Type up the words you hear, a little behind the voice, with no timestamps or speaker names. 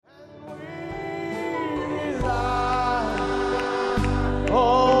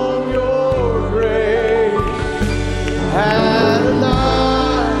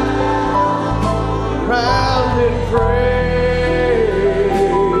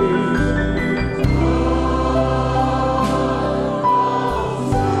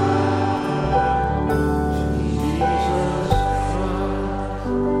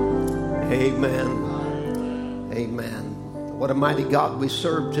mighty God we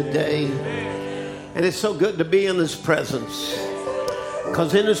serve today. And it's so good to be in His presence,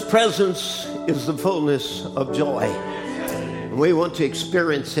 because in His presence is the fullness of joy. And we want to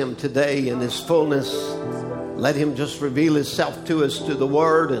experience Him today in His fullness. Let Him just reveal Himself to us through the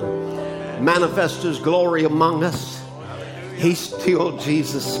Word and manifest His glory among us. He's still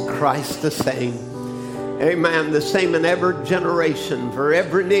Jesus Christ the same. Amen. The same in every generation, for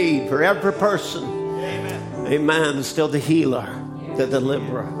every need, for every person. Amen. Still the healer, the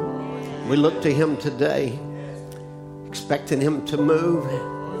deliverer. We look to Him today, expecting Him to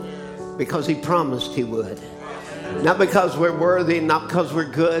move, because He promised He would. Not because we're worthy, not because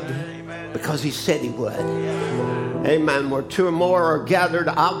we're good, because He said He would. Amen. Where two or more are gathered,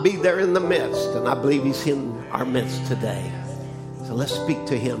 I'll be there in the midst. And I believe He's in our midst today. So let's speak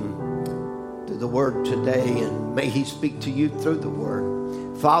to Him through the Word today, and may He speak to you through the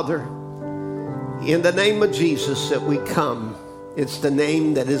Word. Father, in the name of Jesus that we come. It's the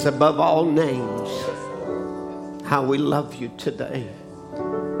name that is above all names. How we love you today.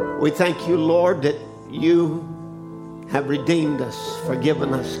 We thank you, Lord, that you have redeemed us,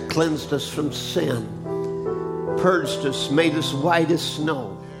 forgiven us, cleansed us from sin, purged us, made us white as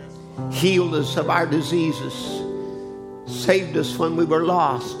snow, healed us of our diseases, saved us when we were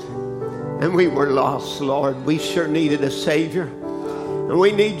lost. And we were lost, Lord. We sure needed a Savior. And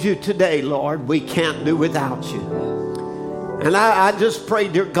we need you today, Lord. We can't do without you. And I just pray,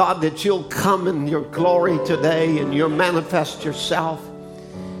 dear God, that you'll come in your glory today and you'll manifest yourself.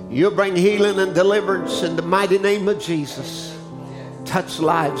 You'll bring healing and deliverance in the mighty name of Jesus. Touch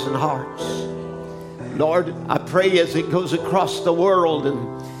lives and hearts. Lord, I pray as it goes across the world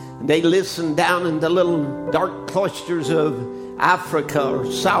and they listen down in the little dark cloisters of Africa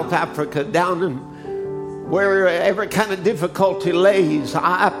or South Africa, down in where every kind of difficulty lays.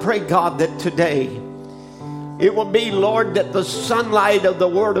 I pray, God, that today it will be, Lord, that the sunlight of the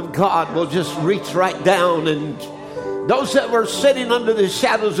Word of God will just reach right down, and those that were sitting under the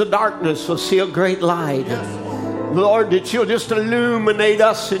shadows of darkness will see a great light. Lord, that you'll just illuminate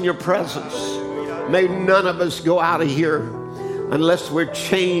us in your presence. May none of us go out of here unless we're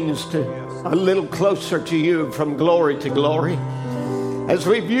changed a little closer to you from glory to glory. As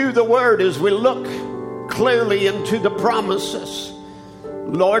we view the Word, as we look clearly into the promises,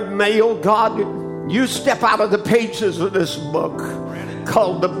 Lord, may, oh God, you step out of the pages of this book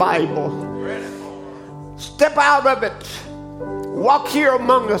called the Bible. Step out of it. Walk here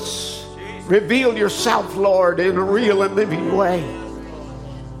among us. Reveal yourself, Lord, in a real and living way.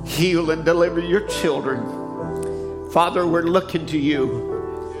 Heal and deliver your children. Father, we're looking to you.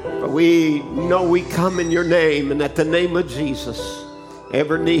 But we know we come in your name, and at the name of Jesus,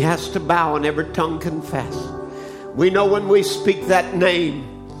 every knee has to bow and every tongue confess. We know when we speak that name,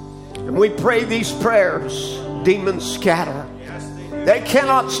 and we pray these prayers, demons scatter. They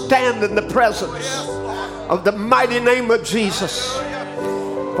cannot stand in the presence of the mighty name of Jesus.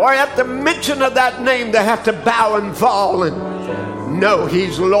 For at the mention of that name, they have to bow and fall and know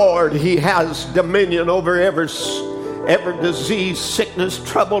He's Lord. He has dominion over every disease, sickness,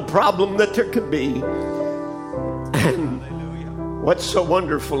 trouble, problem that there could be. And what's so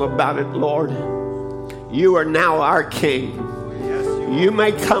wonderful about it, Lord, you are now our King. You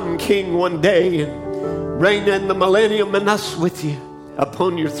may come, King, one day and reign in the millennium and us with you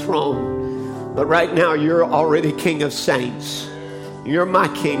upon your throne. But right now, you're already King of saints. You're my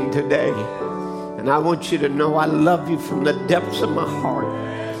King today. And I want you to know I love you from the depths of my heart.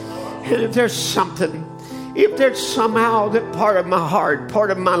 And if there's something, if there's somehow that part of my heart,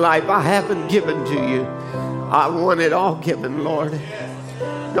 part of my life I haven't given to you, I want it all given, Lord.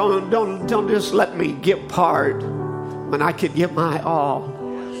 Don't just let me give part when I could give my all,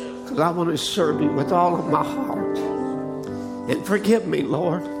 because I want to serve you with all of my heart. And forgive me,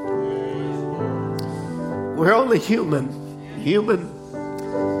 Lord. We're only human.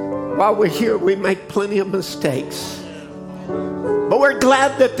 While we're here, we make plenty of mistakes. But we're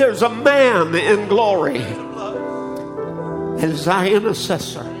glad that there's a man in glory as our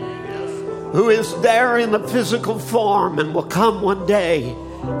intercessor, who is there in the physical form and will come one day,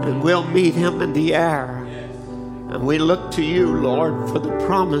 and we'll meet him in the air. And we look to you, Lord, for the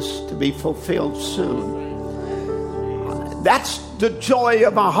promise to be fulfilled soon. That's the joy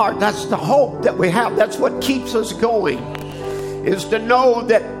of our heart. That's the hope that we have. That's what keeps us going, is to know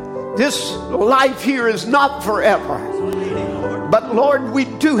that this life here is not forever. But, Lord, we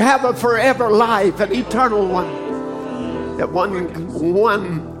do have a forever life, an eternal one. That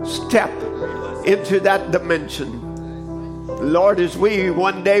one step into that dimension. Lord, as we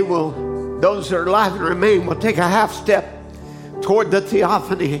one day those that are alive and remain will take a half step toward the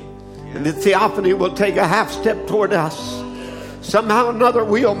theophany, and the theophany will take a half step toward us. somehow or another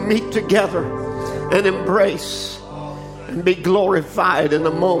we'll meet together and embrace and be glorified in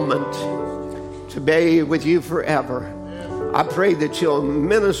a moment to be with you forever. I pray that you'll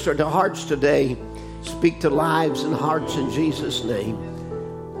minister to hearts today, speak to lives and hearts in Jesus' name.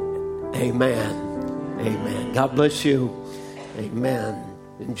 Amen. Amen. God bless you. Amen.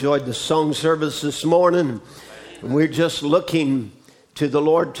 Enjoyed the song service this morning. We're just looking to the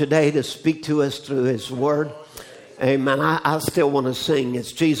Lord today to speak to us through His Word. Amen. I still want to sing.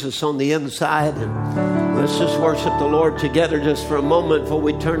 It's Jesus on the inside. And let's just worship the Lord together just for a moment before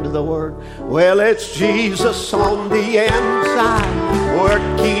we turn to the Word. Well, it's Jesus on the inside,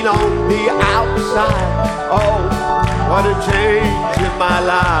 working on the outside. Oh, what a change in my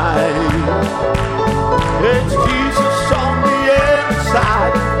life. It's Jesus on the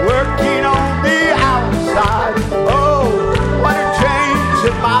inside, working on the outside. Oh, what a change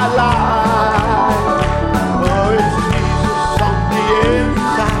in my life. Oh, it's Jesus on the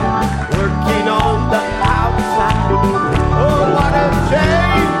inside, working on the outside. Oh, what a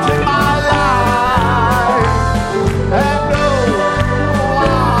change in my life. And oh,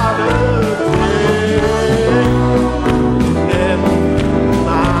 what a change in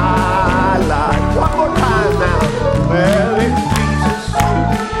my life. One more time now. Well, it's Jesus on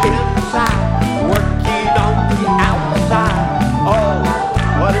the inside, working on the outside. Oh,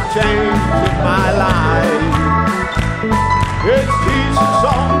 what a change in my life. It's Jesus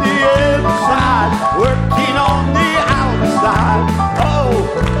on the inside, working on the outside. Oh,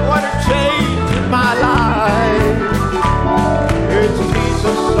 what a change in my life. It's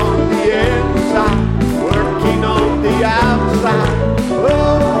Jesus on the inside, working on the outside.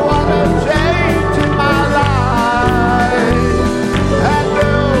 Oh, what a change in my life. And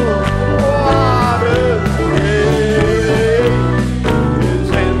oh, what a change is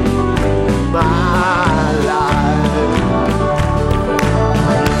in my life.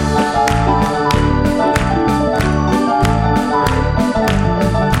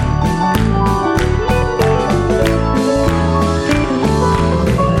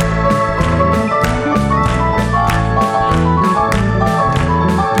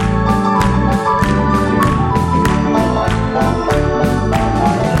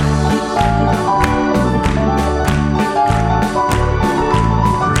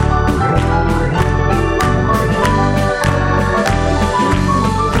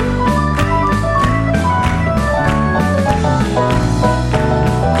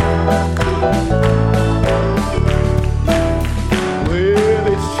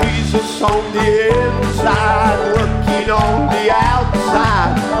 On the inside, working on the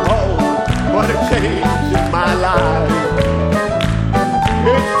outside. Oh, what a change in my life.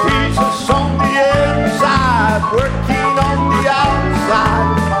 It's Jesus on the inside, working on the outside.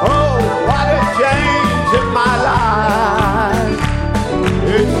 Oh, what a change in my life.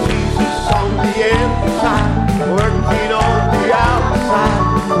 It's Jesus on the inside, working on the outside.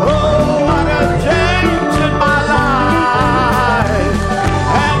 Oh, what a change in my life.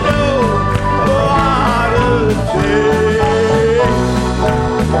 And oh, what a change in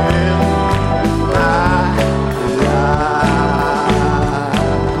my life.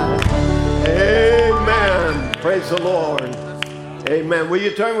 Amen. Praise the Lord. Amen. Will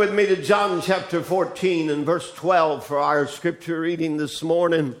you turn with me to John chapter 14 and verse 12 for our scripture reading this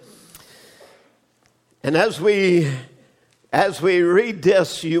morning? And as we read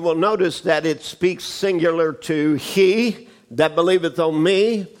this, you will notice that it speaks singular to he that believeth on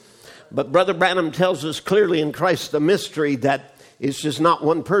me. But Brother Branham tells us clearly in Christ the mystery that it's just not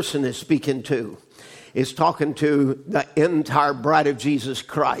one person it's speaking to. It's talking to the entire bride of Jesus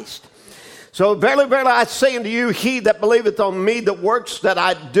Christ. So verily, verily, I say unto you, he that believeth on me, the works that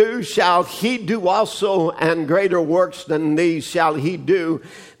I do shall he do also, and greater works than these shall he do,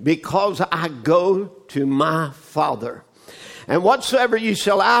 because I go to my Father. And whatsoever you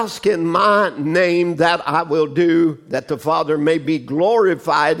shall ask in my name, that I will do, that the Father may be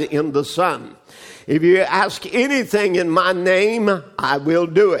glorified in the Son. If you ask anything in my name, I will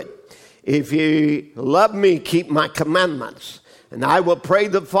do it. If you love me, keep my commandments. And I will pray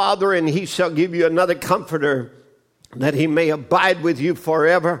the Father, and he shall give you another comforter, that he may abide with you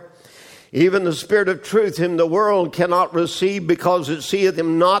forever. Even the Spirit of truth, whom the world cannot receive, because it seeth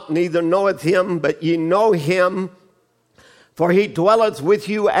him not, neither knoweth him, but ye know him, for he dwelleth with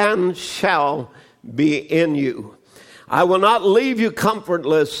you and shall be in you. I will not leave you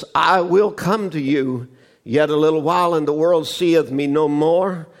comfortless. I will come to you. Yet a little while, and the world seeth me no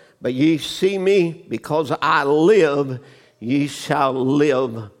more. But ye see me, because I live, ye shall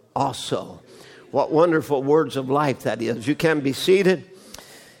live also. What wonderful words of life that is. You can be seated.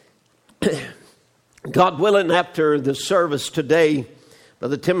 God willing, after the service today,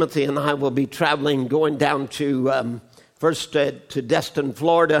 Brother Timothy and I will be traveling, going down to first to Destin,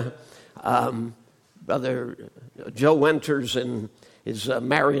 Florida. Brother Joe Winters and his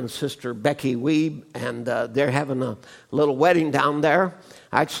Marion's sister Becky Weeb, and they're having a little wedding down there.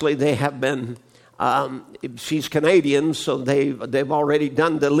 Actually, they have been. She's Canadian, so they've already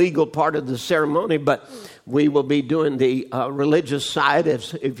done the legal part of the ceremony, but we will be doing the religious side,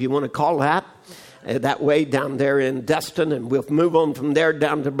 if you want to call that way down there in Destin, and we'll move on from there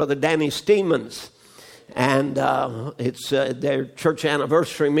down to Brother Danny Steemans. And it's their church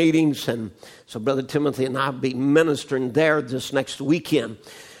anniversary meetings, and so Brother Timothy and I will be ministering there this next weekend.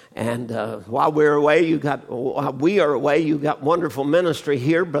 And while we are away, you got wonderful ministry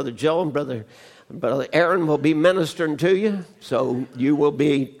here. Brother Joe and Brother Aaron will be ministering to you, so you will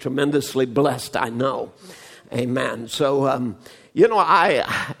be tremendously blessed, I know. Amen. So,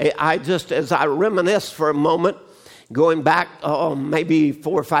 I just, as I reminisce for a moment, going back maybe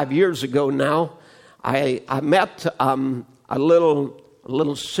 4 or 5 years ago now, I met a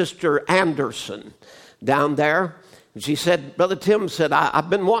little sister Anderson down there. And she said, Brother Tim said, I've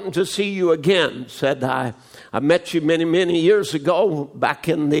been wanting to see you again. Said, I met you many, many years ago back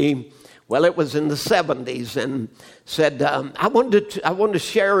in it was in the 70s, and said, I wanted to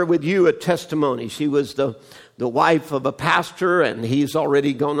share with you a testimony. She was the wife of a pastor, and he's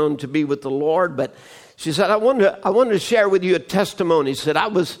already gone on to be with the Lord. But she said, I wanted to share with you a testimony. She said, I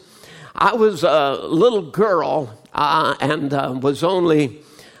was a little girl and was only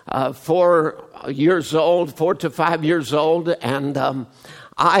 4 to 5 years old, and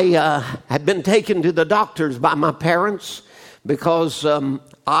I had been taken to the doctors by my parents because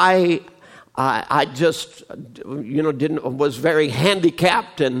I just was very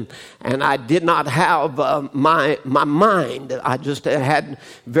handicapped, and I did not have my mind. I just had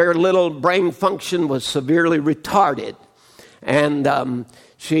very little brain function, was severely retarded, and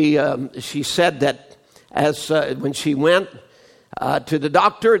she said that when she went to the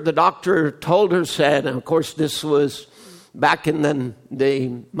doctor told her, said, and of course this was back in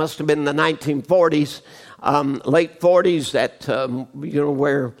must have been the 1940s, late 40s, that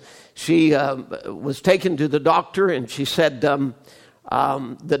where she was taken to the doctor, and she said,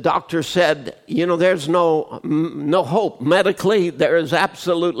 the doctor said, there's no hope medically. There is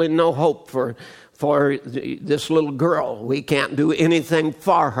absolutely no hope for this little girl. We can't do anything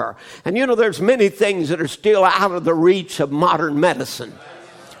for her. And there's many things that are still out of the reach of modern medicine,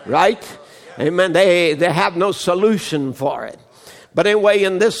 right? Amen. They have no solution for it. But anyway,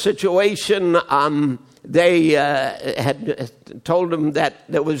 in this situation, they had told him that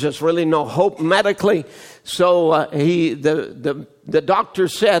there was just really no hope medically. So the doctor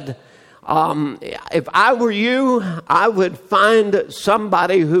said, if I were you, I would find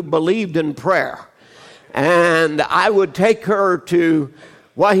somebody who believed in prayer. And I would take her to,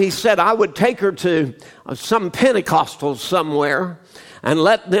 he said, I would take her to some Pentecostal somewhere and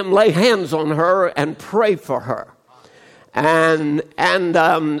let them lay hands on her and pray for her. And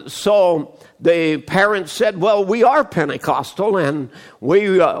so the parents said, well, we are Pentecostal, and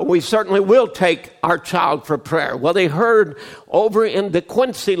we certainly will take our child for prayer. Well, they heard over in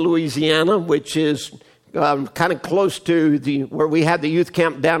DeQuincy, Louisiana, which is kind of close to where we had the youth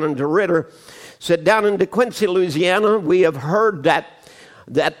camp down in DeRidder, said down in DeQuincy, Louisiana, we have heard that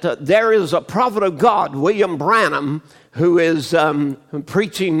there is a prophet of God, William Branham, who is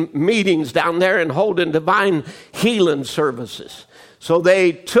preaching meetings down there and holding divine healing services. So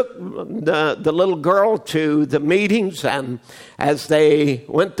they took the little girl to the meetings, and as they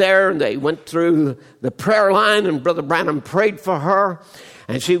went there, they went through the prayer line, and Brother Branham prayed for her,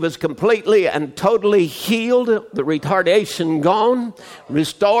 and she was completely and totally healed, the retardation gone,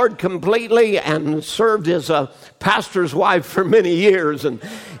 restored completely, and served as a pastor's wife for many years. And,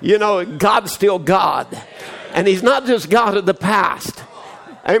 God's still God. And he's not just God of the past.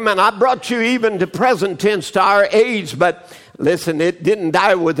 Amen. I brought you even to present tense to our age, but listen, it didn't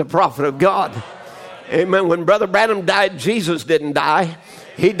die with the prophet of God. Amen. When Brother Branham died, Jesus didn't die.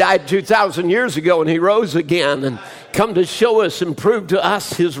 He died 2,000 years ago, and he rose again and come to show us and prove to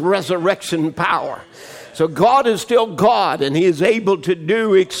us his resurrection power. So God is still God, and he is able to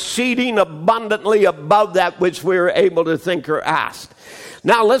do exceeding abundantly above that which we are able to think or ask.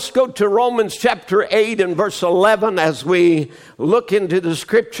 Now let's go to Romans chapter 8 and verse 11 as we look into the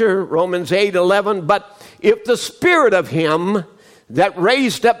scripture. Romans 8:11. But if the spirit of him that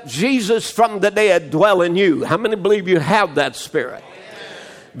raised up Jesus from the dead dwell in you. How many believe you have that spirit?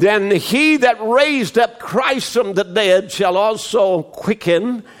 Then he that raised up Christ from the dead shall also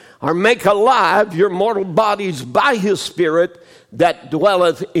quicken or make alive your mortal bodies by his spirit that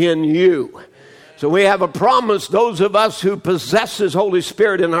dwelleth in you. So we have a promise, those of us who possess His Holy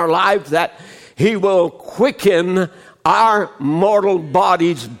Spirit in our life, that He will quicken our mortal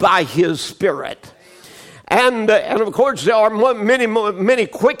bodies by His Spirit. And of course, there are many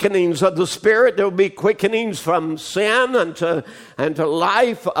quickenings of the Spirit. There will be quickenings from sin unto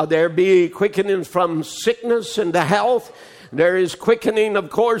life. There will be quickenings from sickness into health. There is quickening, of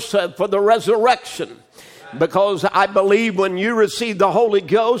course, for the resurrection. Because I believe when you receive the Holy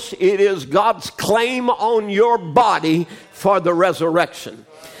Ghost, it is God's claim on your body for the resurrection.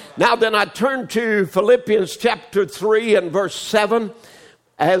 Now then, I turn to Philippians chapter 3 and verse 7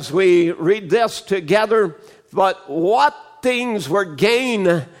 as we read this together. But what things were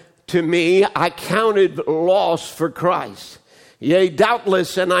gain to me, I counted loss for Christ. Yea,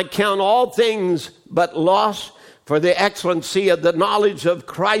 doubtless, and I count all things but loss for the excellency of the knowledge of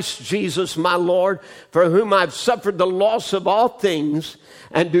Christ Jesus my Lord, for whom I've suffered the loss of all things,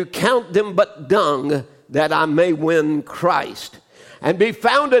 and do count them but dung, that I may win Christ, and be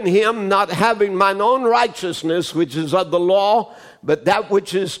found in Him, not having mine own righteousness, which is of the law, but that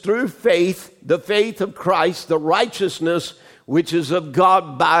which is through faith, the faith of Christ, the righteousness which is of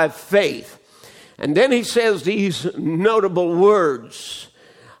God by faith. And then he says these notable words,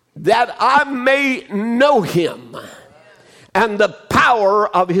 that I may know Him and the power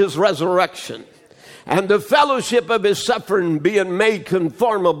of His resurrection and the fellowship of His suffering, being made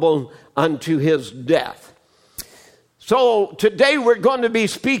conformable unto His death. So today we're going to be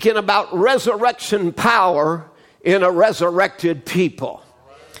speaking about resurrection power in a resurrected people.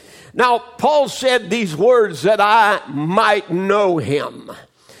 Now, Paul said these words, that I might know Him.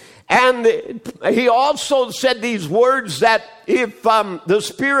 And he also said these words, that if the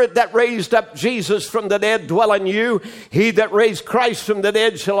Spirit that raised up Jesus from the dead dwell in you, He that raised Christ from the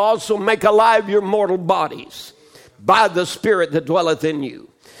dead shall also make alive your mortal bodies by the Spirit that dwelleth in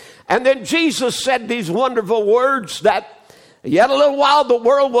you. And then Jesus said these wonderful words, that yet a little while the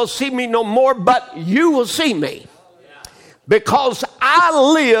world will see me no more, but you will see me. Because I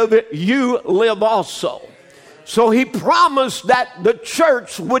live, you live also. So He promised that the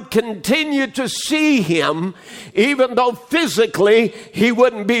church would continue to see Him, even though physically He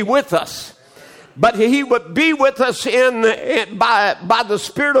wouldn't be with us. But He would be with us by the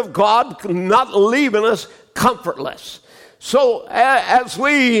Spirit of God, not leaving us comfortless. So as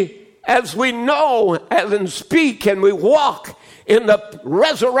we know and speak and we walk in the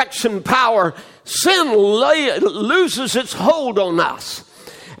resurrection power, sin loses its hold on us.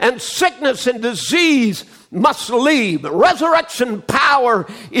 And sickness and disease must leave. Resurrection power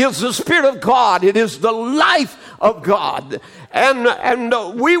is the Spirit of God. It is the life of God. And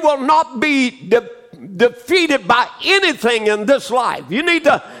we will not be defeated by anything in this life. You need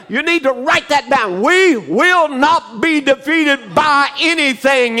to write that down. We will not be defeated by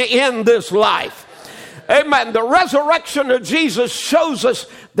anything in this life. Amen. The resurrection of Jesus shows us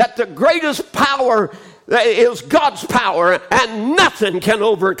that the greatest power is God's power, and nothing can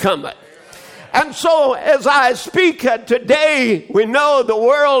overcome it. And so as I speak today, we know the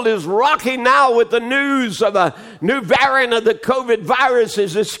world is rocking now with the news of a new variant of the COVID virus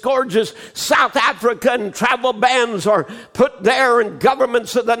as it scourges South Africa, and travel bans are put there, and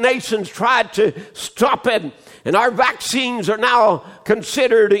governments of the nations try to stop it. And our vaccines are now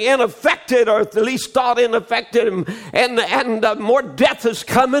considered ineffective, or at least thought ineffective, and more death is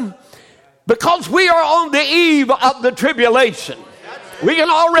coming because we are on the eve of the tribulation. We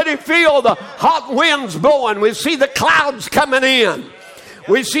can already feel the hot winds blowing. We see the clouds coming in.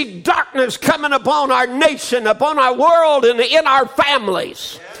 We see darkness coming upon our nation, upon our world, and in our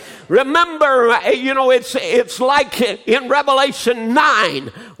families. Remember, it's like in Revelation 9,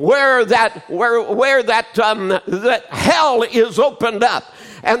 where that hell is opened up,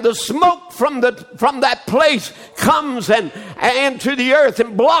 and the smoke from that place comes and into the earth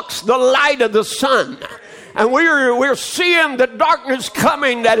and blocks the light of the sun. And we're seeing the darkness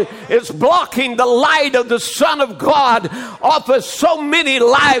coming that is blocking the light of the Son of God off of so many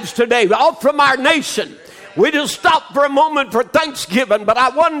lives today, off from our nation. We just stopped for a moment for Thanksgiving, but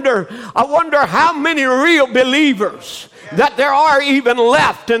I wonder how many real believers that there are even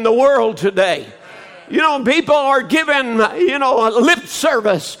left in the world today. People are giving, lip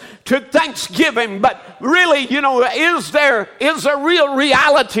service to Thanksgiving, but really, is there real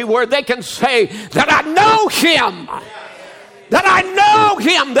reality where they can say that I know Him, that I know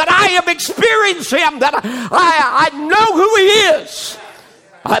Him, that I have experienced Him, that I know who He is.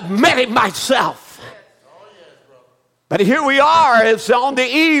 I've met Him myself. But here we are, it's on the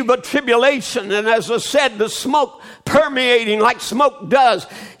eve of tribulation, and as I said, the smoke permeating like smoke does.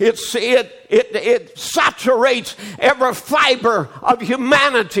 It saturates every fiber of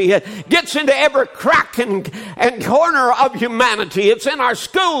humanity. It gets into every crack and corner of humanity. It's in our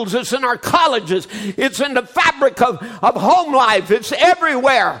schools. It's in our colleges. It's in the fabric of home life. It's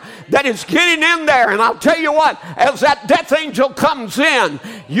everywhere that it's getting in there. And I'll tell you what, as that death angel comes in,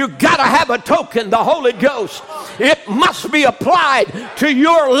 you got to have a token, the Holy Ghost. It must be applied to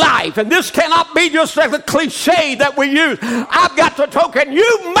your life. And this cannot be just like a cliche that we use. I've got the token.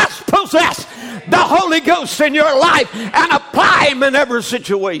 You must possess the Holy Ghost in your life and apply him in every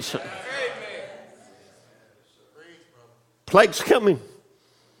situation. Plague's coming.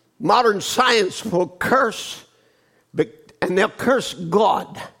 Modern science will curse, and they'll curse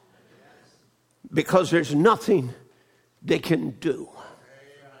God because there's nothing they can do.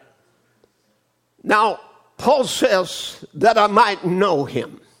 Now, Paul says that I might know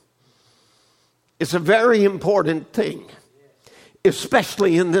him. It's a very important thing,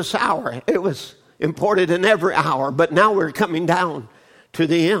 especially in this hour. It was important in every hour, but now we're coming down to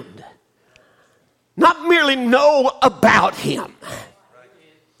the end. Not merely know about him,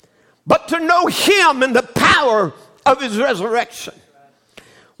 but to know him in the power of his resurrection.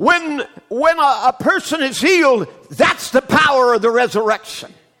 When a person is healed, that's the power of the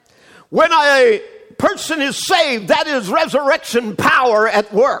resurrection. When a person is saved, that is resurrection power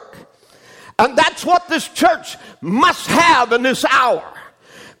at work. And that's what this church must have in this hour.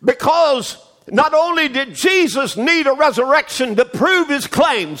 Because not only did Jesus need a resurrection to prove his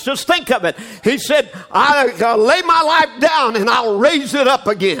claims, just think of it. He said, I'll lay my life down and I'll raise it up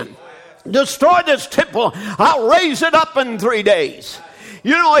again. Destroy this temple, I'll raise it up in 3 days.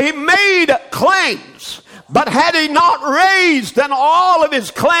 You know, he made claims. But had he not raised, then all of his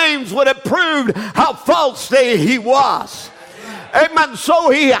claims would have proved how false he was. Amen. So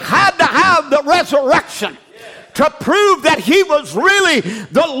he had to have the resurrection to prove that he was really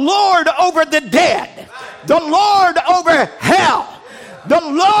the Lord over the dead, the Lord over hell, the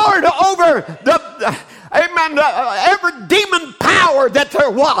Lord over every demon power that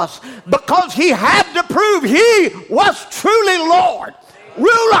there was, because he had to prove he was truly Lord,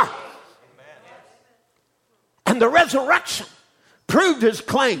 ruler. And the resurrection proved his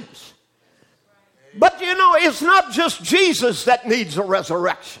claims. But you know, it's not just Jesus that needs a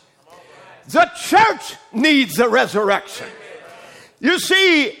resurrection. The church needs a resurrection. You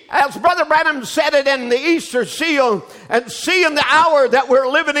see, as Brother Branham said it in the Easter seal, and seeing the hour that we're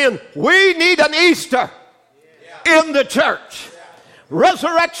living in, we need an Easter in the church.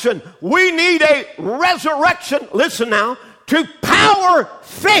 Resurrection. We need a resurrection, listen now, to power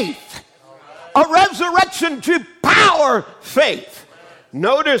faith. A resurrection to power faith.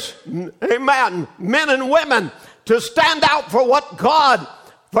 Notice, amen, men and women, to stand out for what God,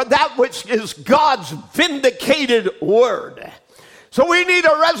 for that which is God's vindicated word. So we need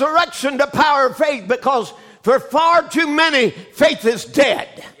a resurrection to power faith, because for far too many, faith is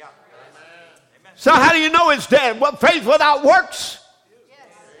dead. So how do you know it's dead? Well, faith without works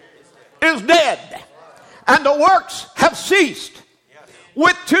is dead. And the works have ceased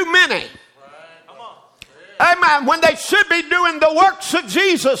with too many. Amen. When they should be doing the works of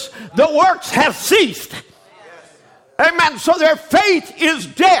Jesus, the works have ceased. Amen. So their faith is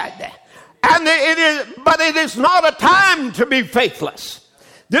dead. And but it is not a time to be faithless.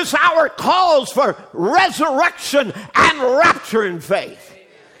 This hour calls for resurrection and rapture in faith.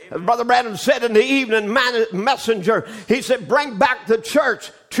 As Brother Branham said in the evening messenger, he said, bring back the church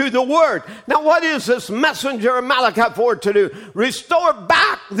to the word. Now, what is this messenger of Malachi for to do? Restore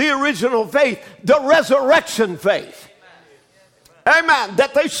back the original faith, the resurrection faith. Amen.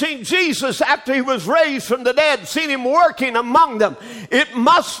 That they seen Jesus after he was raised from the dead, seen him working among them. It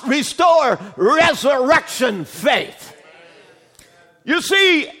must restore resurrection faith. You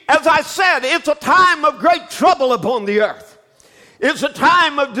see, as I said, it's a time of great trouble upon the earth. It's a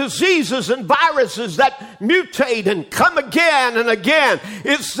time of diseases and viruses that mutate and come again and again.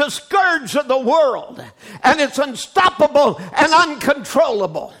 It's the scourge of the world, and it's unstoppable and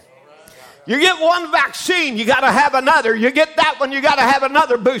uncontrollable. You get one vaccine, you got to have another. You get that one, you got to have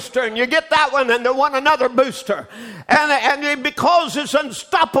another booster. And you get that one, and they want another booster. And because it's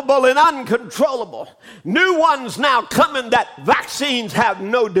unstoppable and uncontrollable, new ones now coming that vaccines have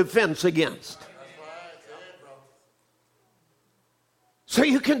no defense against. So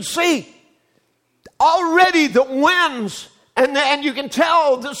you can see already the winds, and you can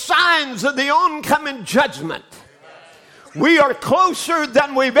tell the signs of the oncoming judgment. We are closer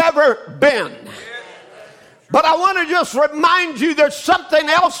than we've ever been. But I want to just remind you there's something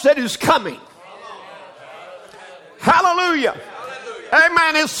else that is coming. Hallelujah.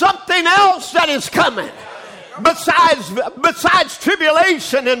 Amen. It's something else that is coming. Besides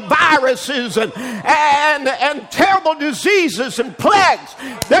tribulation and viruses and terrible diseases and plagues,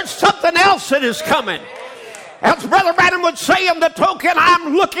 there's something else that is coming. As Brother Branham would say in the token,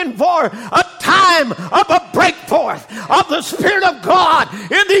 I'm looking for a time of a break forth of the Spirit of God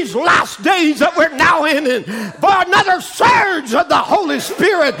in these last days that we're now in, and for another surge of the Holy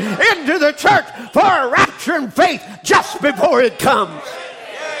Spirit into the church for a rapture in faith just before it comes.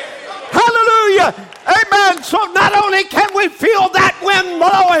 Hallelujah. Amen. So not only can we feel that wind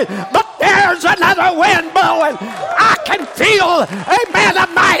blowing, but there's another wind blowing. I can feel, amen, a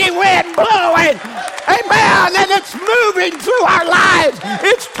mighty wind blowing. Amen. And it's moving through our lives.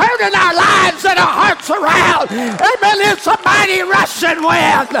 It's turning our lives and our hearts around. Amen. It's a mighty rushing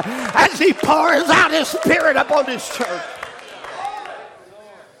wind as he pours out his Spirit upon his church.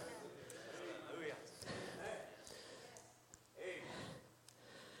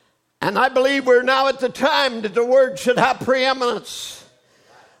 And I believe we're now at the time that the Word should have preeminence.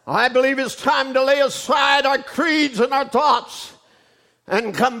 I believe it's time to lay aside our creeds and our thoughts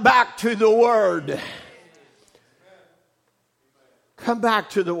and come back to the Word. Come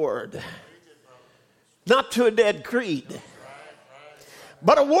back to the Word. Not to a dead creed,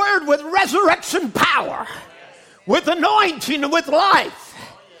 but a Word with resurrection power, with anointing and with life.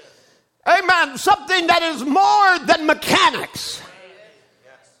 Amen. Something that is more than mechanics.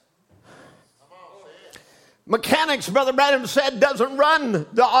 Mechanics, Brother Branham said, doesn't run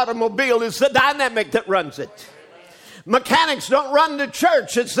the automobile. It's the dynamic that runs it. Mechanics don't run the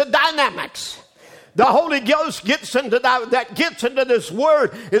church. It's the dynamics. The Holy Ghost gets into that gets into this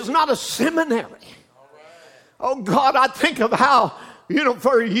Word is not a seminary. Oh God, I think of how,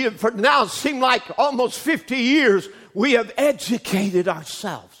 for now it seemed like almost 50 years we have educated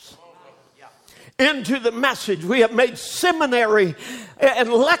ourselves into the message. We have made seminary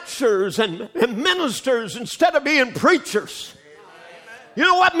and lectures and ministers instead of being preachers. You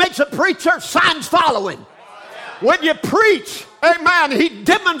know what makes a preacher? Signs following. When you preach, amen, he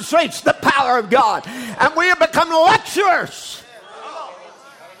demonstrates the power of God. And we have become lecturers,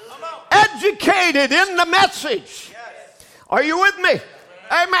 educated in the message. Are you with me?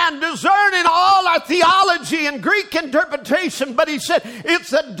 Amen. Discerning all our theology and Greek interpretation. But he said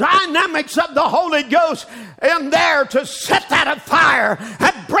it's the dynamics of the Holy Ghost in there to set that afire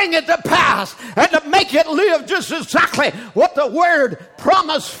and bring it to pass and to make it live just exactly what the Word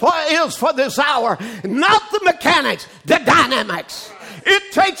promise is for this hour. Not the mechanics, the dynamics.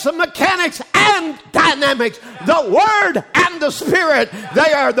 It takes the mechanics and dynamics, the Word and the Spirit.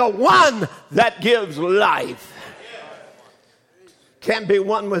 They are the one that gives life. Can't be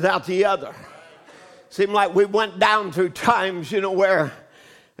one without the other. Seemed like we went down through times, where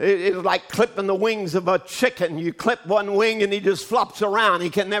it's like clipping the wings of a chicken. You clip one wing and he just flops around. He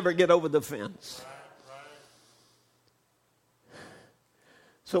can never get over the fence.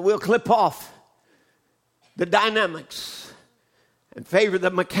 So we'll clip off the dynamics and favor the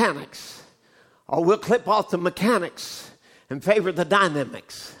mechanics. Or we'll clip off the mechanics and favor the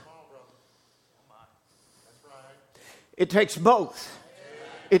dynamics. It takes both.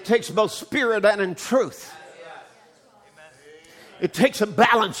 It takes both spirit and in truth. It takes a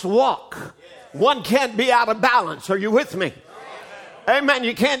balanced walk. One can't be out of balance. Are you with me? Amen.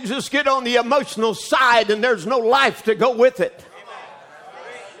 You can't just get on the emotional side and there's no life to go with it.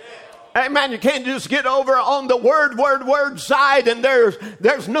 Amen. You can't just get over on the word side and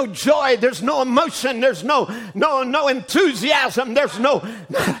there's no joy, there's no emotion, there's no enthusiasm, there's no,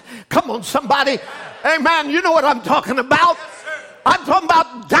 come on somebody. Amen. You know what I'm talking about. I'm talking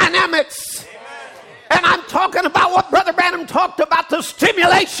about dynamics. And I'm talking about what Brother Branham talked about, the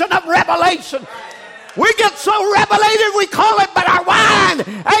stimulation of revelation. We get so revelated we call it, but our wine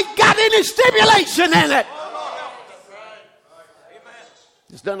ain't got any stimulation in it.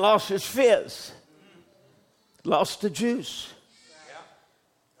 It's done lost its fizz. Lost the juice.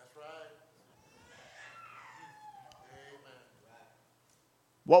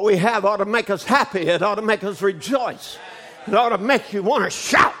 What we have ought to make us happy. It ought to make us rejoice. It ought to make you want to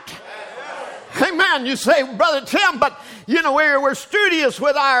shout. Amen. You say, Brother Tim, but we're studious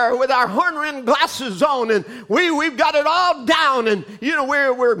with our horn-rimmed glasses on, and we've got it all down, and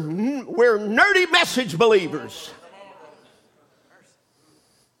we're nerdy message believers.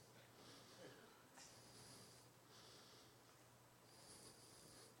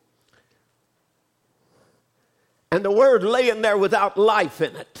 And the Word laying there without life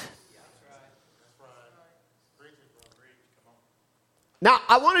in it. Now,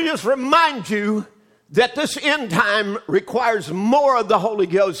 I want to just remind you that this end time requires more of the Holy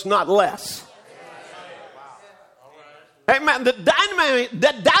Ghost, not less. Amen. The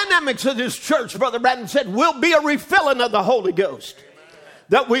dynamics of this church, Brother Branham said, will be a refilling of the Holy Ghost.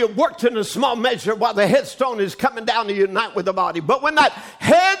 That we have worked in a small measure while the headstone is coming down to unite with the body. But when that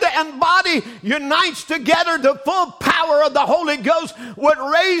head and body unites together, the full power of the Holy Ghost would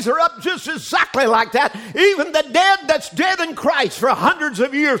raise her up just exactly like that. Even the dead that's dead in Christ for hundreds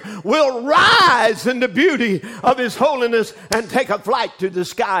of years will rise in the beauty of His holiness and take a flight to the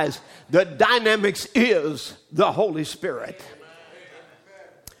skies. The dynamics is the Holy Spirit.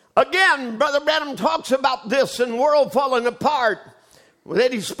 Again, Brother Branham talks about this in World Falling Apart.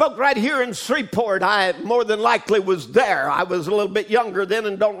 That he spoke right here in Shreveport. I more than likely was there. I was a little bit younger then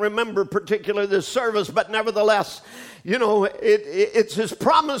and don't remember particularly this service, but nevertheless, you know, it's His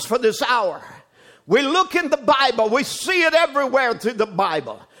promise for this hour. We look in the Bible. We see it everywhere through the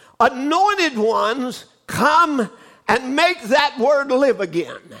Bible. Anointed ones come and make that word live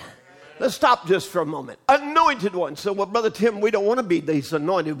again. Let's stop just for a moment. Anointed ones. So, well, Brother Tim, we don't want to be these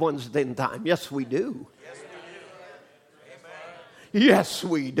anointed ones at the end time. Yes, we do. Yes,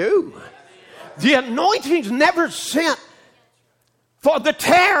 we do. The anointing's never sent for the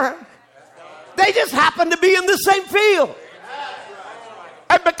terror. They just happen to be in the same field.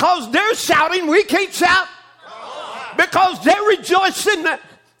 And because they're shouting, we can't shout. Because they're rejoicing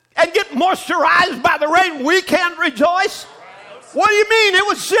and get moisturized by the rain, we can't rejoice. What do you mean? It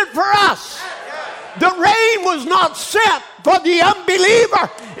was sent for us. The rain was not sent for the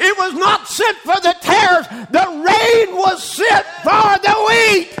unbeliever. It was not sent for the tares. The rain was sent for the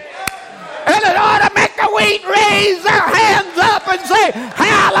wheat. And it ought to make the wheat raise their hands up and say,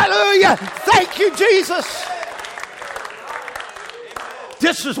 hallelujah, thank you, Jesus.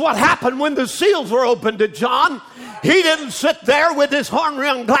 This is what happened when the seals were opened to John. He didn't sit there with his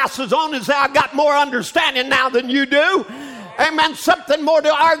horn-rimmed glasses on and say, I got more understanding now than you do. Amen. Something more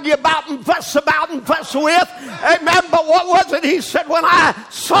to argue about and fuss with. Amen. But what was it? He said, when I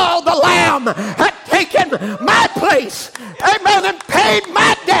saw the Lamb had taken my place, amen, and paid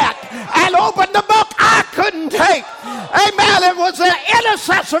my debt and opened the book I couldn't take. Amen. It was an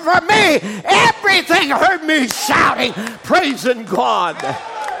intercessor for me. Everything heard me shouting, praising God.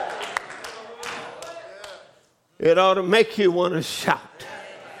 It ought to make you want to shout.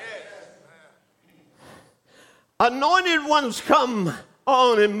 Anointed ones come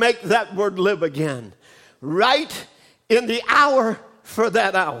on and make that word live again. Right in the hour for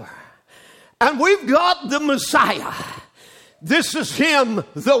that hour. And we've got the Messiah. This is Him,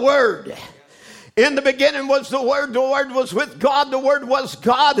 the Word. In the beginning was the Word was with God, the Word was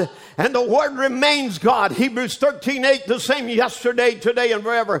God, and the Word remains God. Hebrews 13:8, the same yesterday, today, and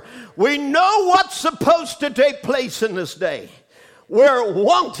forever. We know what's supposed to take place in this day. We're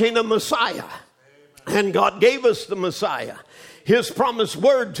wanting a Messiah. And God gave us the Messiah, His promised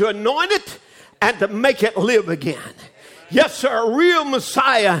word to anoint it and to make it live again. Yes, sir, a real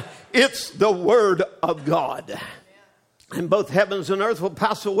Messiah, it's the Word of God. And both heavens and earth will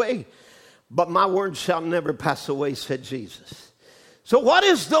pass away, but my word shall never pass away, said Jesus. So what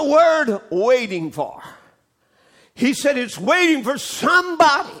is the Word waiting for? He said it's waiting for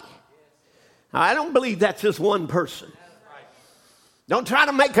somebody. Now, I don't believe that's just one person. Don't try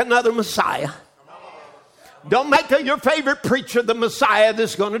to make another Messiah. Don't make your favorite preacher the Messiah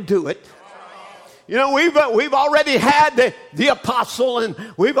that's going to do it. You know, we've already had the apostle, and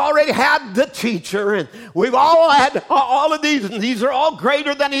we've already had the teacher, and we've all had all of these, and these are all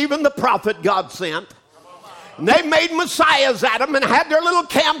greater than even the prophet God sent. And they made messiahs at them and had their little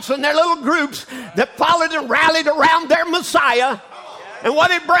camps and their little groups that followed and rallied around their Messiah. And what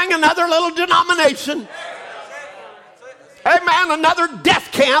did it bring? Another little denomination. Amen. Another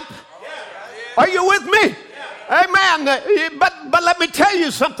death camp. Are you with me? Amen. But let me tell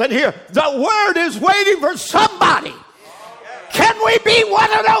you something here. The Word is waiting for somebody. Can we be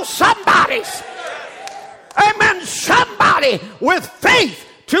one of those somebodies? Amen. Somebody with faith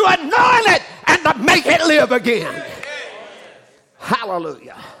to anoint it and to make it live again.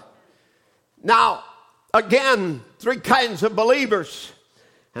 Hallelujah. Now, again, three kinds of believers.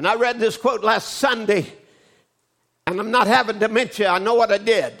 And I read this quote last Sunday, and I'm not having dementia. I know what I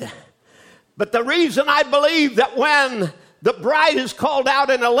did. But the reason I believe that when the bride is called out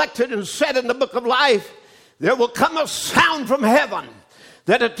and elected and set in the book of life, there will come a sound from heaven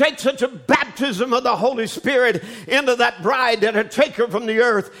that it takes such a baptism of the Holy Spirit into that bride that it take her from the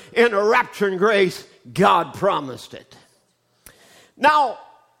earth in a rapture and grace. God promised it. Now,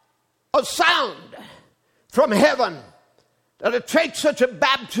 a sound from heaven that it takes such a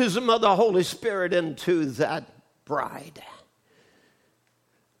baptism of the Holy Spirit into that bride.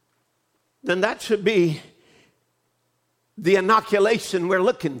 Then that should be the inoculation we're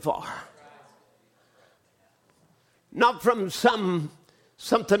looking for. Not from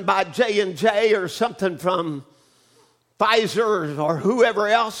something by J&J or something from Pfizer or whoever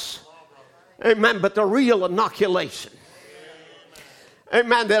else. Amen. But the real inoculation.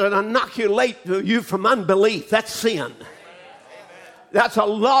 Amen. That'll inoculate you from unbelief. That's sin. That's a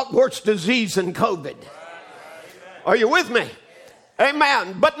lot worse disease than COVID. Are you with me?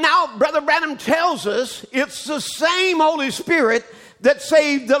 Amen. But now Brother Branham tells us it's the same Holy Spirit that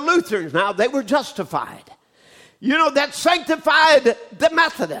saved the Lutherans. Now, they were justified. You know, that sanctified the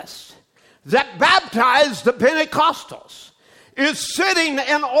Methodists, that baptized the Pentecostals, is sitting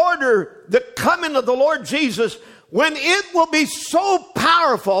in order the coming of the Lord Jesus, when it will be so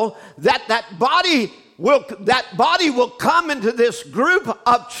powerful that that body will come into this group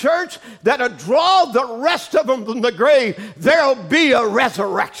of church that'll draw the rest of them from the grave. There'll be a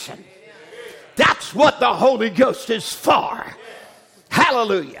resurrection. That's what the Holy Ghost is for.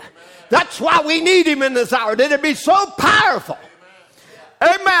 Hallelujah. That's why we need him in this hour. That it be so powerful.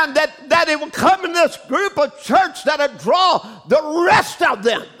 Amen. That it will come in this group of church that'll draw the rest of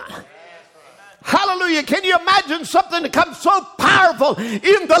them. Hallelujah. Can you imagine something that comes so powerful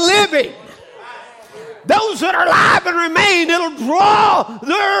in the living? Those that are alive and remain, it'll draw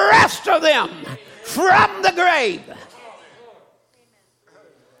the rest of them from the grave.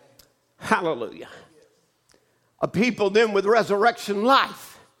 Hallelujah. A people then with resurrection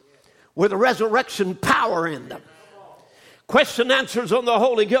life, with resurrection power in them. Question answers on the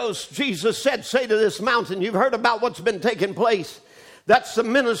Holy Ghost. Jesus said, say to this mountain, you've heard about what's been taking place. That's the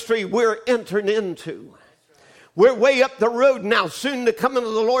ministry we're entering into. We're way up the road now, soon to come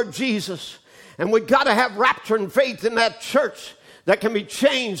into the Lord Jesus. And we've got to have rapture and faith in that church that can be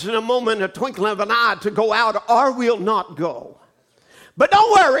changed in a moment, a twinkling of an eye, to go out, or we'll not go. But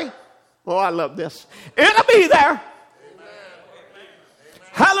don't worry. Oh, I love this. It'll be there. Amen.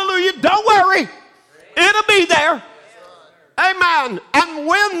 Hallelujah. Don't worry. It'll be there. Amen. And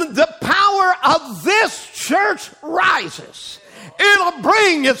when the power of this church rises, it'll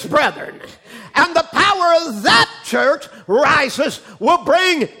bring its brethren. And the power of that church rises will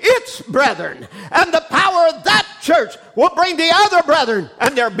bring its brethren. And the power of that church will bring the other brethren.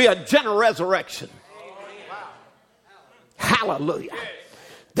 And there'll be a general resurrection. Hallelujah.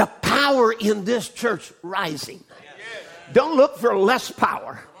 The power in this church rising. Don't look for less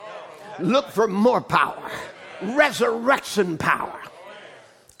power. Look for more power. Resurrection power.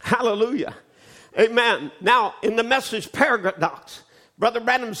 Hallelujah. Amen. Now, in the Message paradox, Brother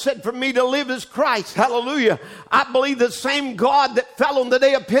Branham said, for me to live is Christ. Hallelujah. I believe the same God that fell on the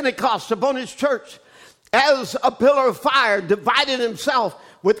day of Pentecost upon his church as a pillar of fire, divided himself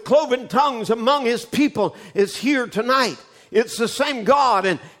with cloven tongues among his people, is here tonight. It's the same God,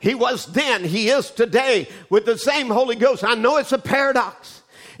 and he was then, he is today, with the same Holy Ghost. I know it's a paradox.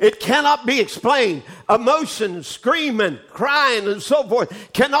 It cannot be explained. Emotion, screaming, crying, and so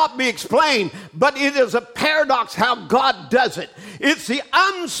forth cannot be explained. But it is a paradox how God does it. It's the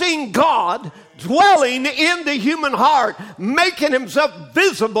unseen God dwelling in the human heart, making himself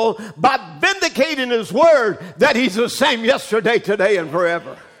visible by vindicating his word that he's the same yesterday, today, and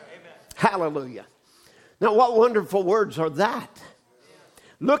forever. Amen. Hallelujah. Now, what wonderful words are that?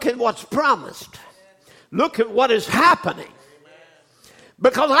 Look at what's promised. Look at what is happening.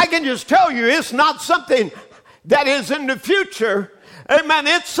 Because I can just tell you, it's not something that is in the future. Amen.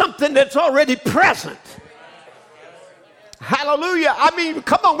 It's something that's already present. Hallelujah. I mean,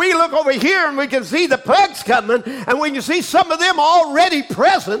 come on, we look over here and we can see the plagues coming, and we can see some of them already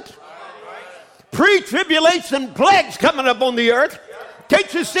present. Pre-tribulation plagues coming up on the earth.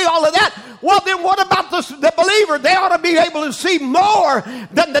 Can't you see all of that? Well, then what about the believer? They ought to be able to see more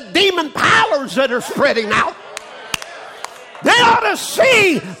than the demon powers that are spreading out. They ought to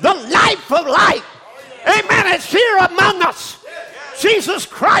see the life of light. Amen. It's here among us. Jesus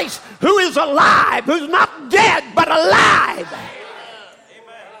Christ, who is alive, who's not dead, but alive.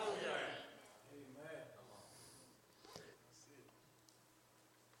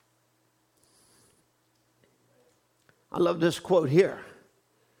 I love this quote here,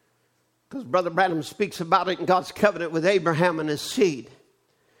 because Brother Branham speaks about it in God's covenant with Abraham and his seed.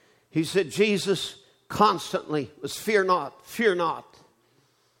 He said, Jesus constantly was fear not, fear not.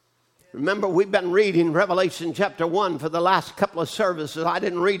 Remember, we've been reading Revelation chapter 1 for the last couple of services. I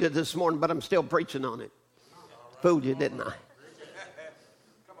didn't read it this morning, but I'm still preaching on it. Fooled you, didn't I?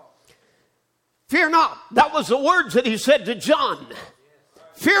 Fear not. That was the words that he said to John.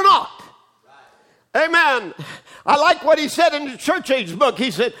 Fear not. Amen. I like what he said in the church age book.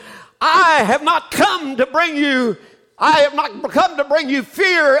 He said, I have not come to bring you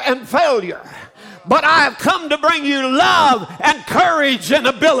fear and failure, but I have come to bring you love and courage and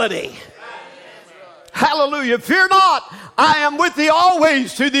ability. Hallelujah. Fear not, I am with thee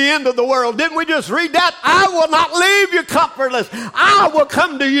always to the end of the world. Didn't we just read that? I will not leave you comfortless. I will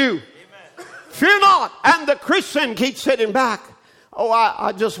come to you. Amen. Fear not. And the Christian keeps sitting back. Oh,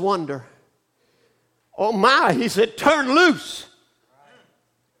 I just wonder. Oh my, he said, turn loose.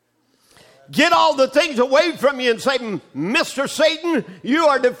 Get all the things away from you and say, Mr. Satan, you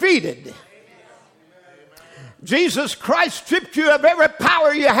are defeated. Jesus Christ stripped you of every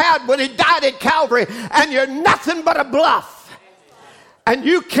power you had when he died at Calvary, and you're nothing but a bluff. And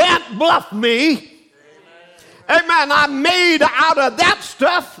you can't bluff me. Amen. I'm made out of that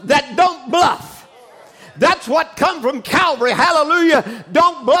stuff that don't bluff. That's what come from Calvary. Hallelujah.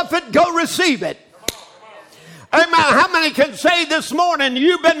 Don't bluff it, go receive it. Amen. How many can say this morning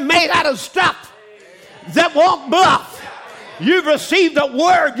you've been made out of stuff that won't bluff? You've received a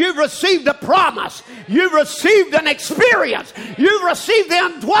word. You've received a promise. You've received an experience. You've received the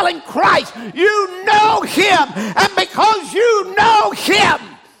indwelling Christ. You know him. And because you know him,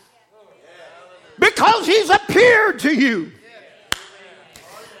 because he's appeared to you.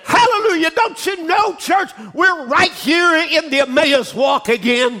 Hallelujah. Don't you know, church, we're right here in the Emmaus walk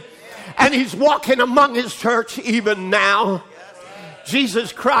again. And he's walking among his church even now.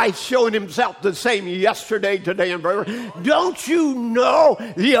 Jesus Christ showing himself the same yesterday, today, and forever. Don't you know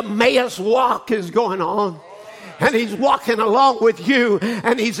the Emmaus walk is going on? And he's walking along with you,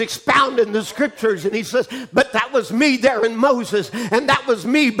 and he's expounding the scriptures, and he says, but that was me there in Moses, and that was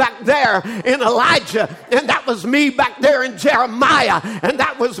me back there in Elijah, and that was me back there in Jeremiah, and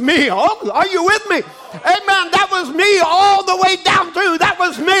that was me. Oh, are you with me? Amen. That was me all the way down through. That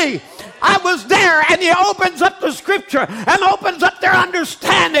was me. I was there, and he opens up the scripture and opens up their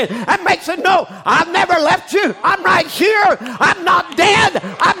understanding and makes it know, I've never left you. I'm right here. I'm not dead.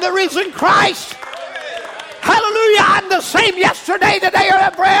 I'm the risen Christ. Hallelujah. I'm the same yesterday, today,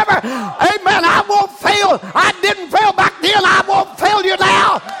 and forever. Amen. I won't fail. I didn't fail back then. I won't fail you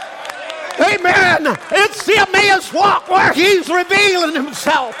now. Amen. It's the Emmaus walk where he's revealing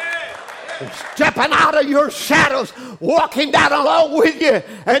himself. Stepping out of your shadows, walking down along with you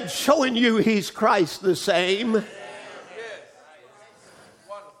and showing you he's Christ the same.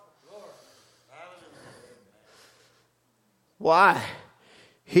 Why?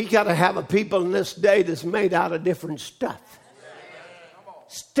 He got to have a people in this day that's made out of different stuff.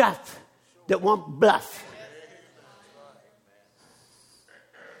 Stuff that won't bluff.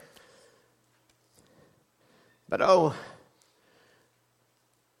 But oh,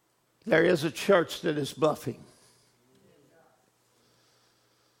 there is a church that is bluffing.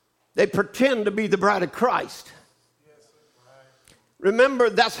 They pretend to be the bride of Christ. Remember,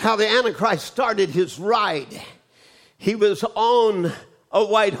 that's how the Antichrist started his ride. He was on a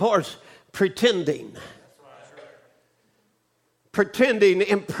white horse pretending,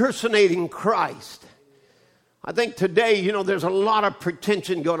 impersonating Christ. I think today, there's a lot of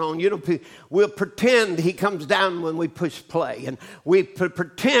pretension going on. We'll pretend he comes down when we push play. And we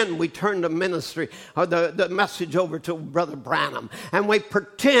pretend we turn the ministry or the message over to Brother Branham. And we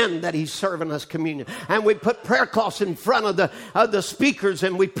pretend that he's serving us communion. And we put prayer cloths in front of the speakers,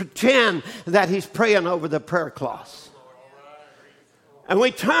 and we pretend that he's praying over the prayer cloths. And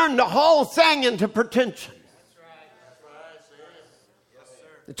we turn the whole thing into pretension.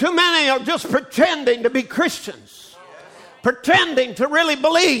 Too many are just pretending to be Christians, pretending to really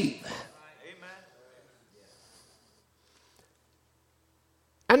believe.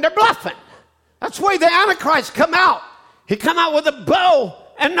 And they're bluffing. That's the way the Antichrist come out. He come out with a bow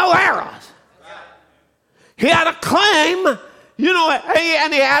and no arrows. He had a claim,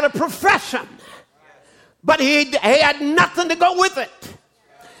 and he had a profession. But he had nothing to go with it.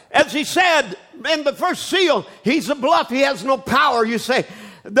 As he said in the first seal, he's a bluff. He has no power. You say,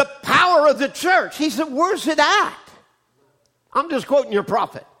 the power of the church. He said, where's it at? I'm just quoting your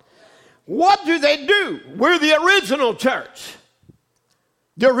prophet. What do they do? We're the original church.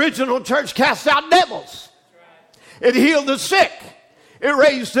 The original church cast out devils. It healed the sick. It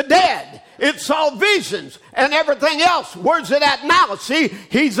raised the dead. It saw visions and everything else. Where's it at now? See,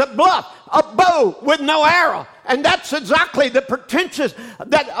 he's a bluff, a bow with no arrow. And that's exactly the pretentious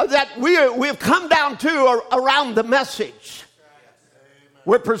that we've come down to around the message.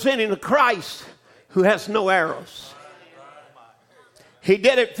 We're presenting a Christ who has no arrows. He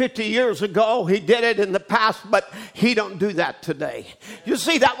did it 50 years ago. He did it in the past, but he don't do that today. You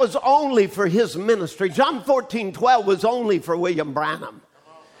see, that was only for his ministry. John 14:12 was only for William Branham.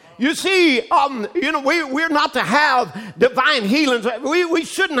 You see, we're not to have divine healings. We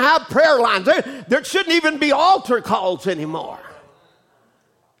shouldn't have prayer lines. There shouldn't even be altar calls anymore.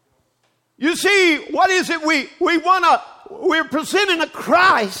 You see, what is it we're presenting a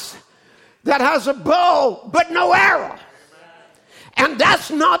Christ that has a bow but no arrow. And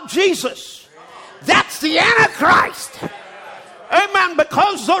that's not Jesus. That's the Antichrist. Amen.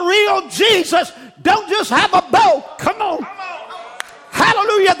 Because the real Jesus don't just have a bow. Come on.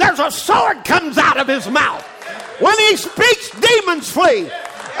 Hallelujah. There's a sword comes out of his mouth. When he speaks, demons flee.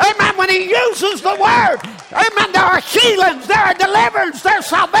 Amen. When he uses the word, amen, there are healings, there are deliverance, there's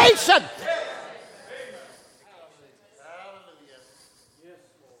salvation.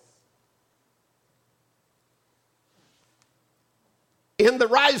 In the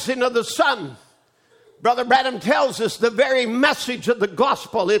rising of the sun, Brother Branham tells us the very message of the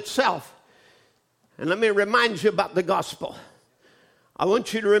gospel itself. And let me remind you about the gospel. I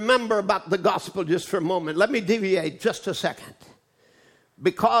want you to remember about the gospel just for a moment. Let me deviate just a second.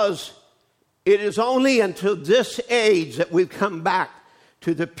 Because it is only until this age that we've come back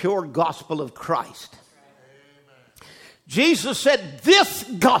to the pure gospel of Christ. Jesus said this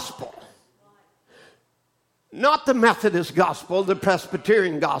gospel, not the Methodist gospel, the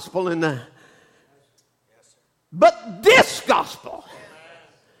Presbyterian gospel, but this gospel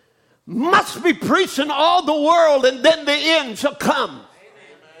must be preached in all the world, and then the end shall come.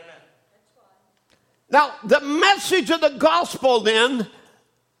 Now, the message of the gospel then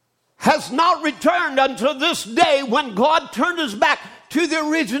has not returned until this day when God turned his back to the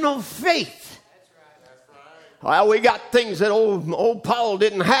original faith. Well, we got things that old Paul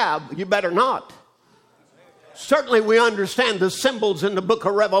didn't have. You better not. Certainly we understand the symbols in the book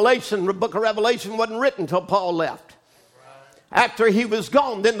of Revelation. The book of Revelation wasn't written until Paul left. After he was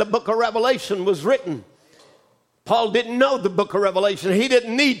gone, then the book of Revelation was written. Paul didn't know the book of Revelation. He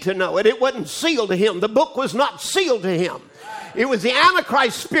didn't need to know it. It wasn't sealed to him. The book was not sealed to him. It was the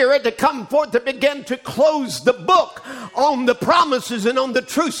Antichrist spirit that come forth to begin to close the book on the promises and on the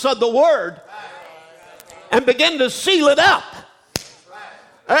truths of the word and begin to seal it up.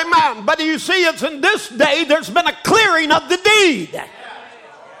 Amen. But you see, it's in this day there's been a clearing of the deed.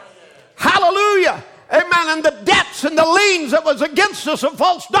 Hallelujah. Amen. And the debts and the liens that was against us of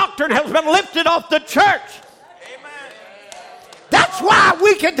false doctrine has been lifted off the church. That's why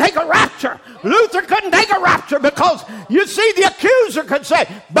we can take a rapture. Luther couldn't take a rapture because, you see, the accuser could say,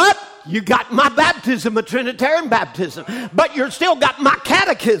 but you got my baptism, a Trinitarian baptism, but you still got my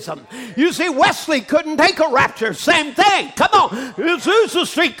catechism. You see, Wesley couldn't take a rapture, same thing. Come on, Azusa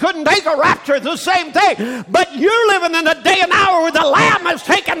Street couldn't take a rapture, the same thing. But you're living in a day and hour where the Lamb has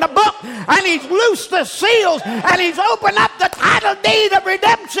taken the book and he's loosed the seals and he's opened up the title deed of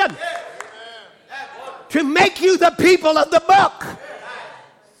redemption to make you the people of the book.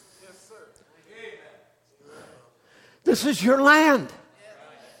 This is your land.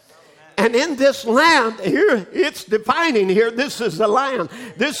 And in this land, here, it's defining here, this is the land.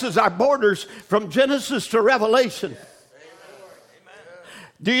 This is our borders from Genesis to Revelation.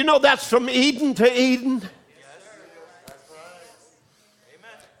 Do you know that's from Eden to Eden?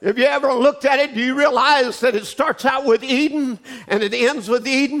 If you ever looked at it, do you realize that it starts out with Eden and it ends with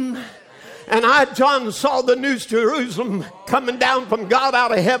Eden? And John, saw the New Jerusalem coming down from God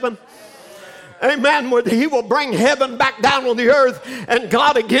out of heaven. Amen. Where he will bring heaven back down on the earth and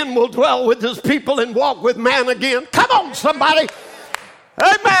God again will dwell with his people and walk with man again. Come on, somebody.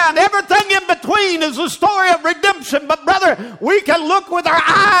 Amen. Everything in between is a story of redemption. But brother, we can look with our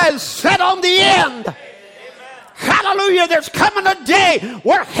eyes set on the end. Amen. Hallelujah. There's coming a day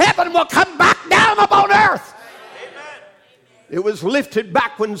where heaven will come back down upon earth. It was lifted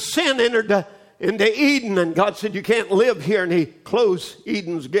back when sin entered into Eden, and God said, you can't live here, and he closed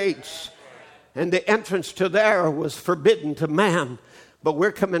Eden's gates. And the entrance to there was forbidden to man, but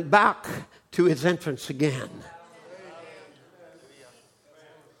we're coming back to his entrance again.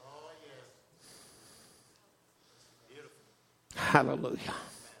 Hallelujah.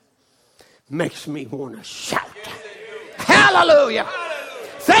 Makes me want to shout. Hallelujah.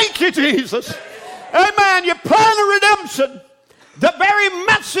 Thank you, Jesus. Amen. Your plan of redemption. The very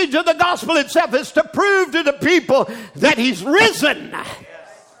message of the gospel itself is to prove to the people that he's risen.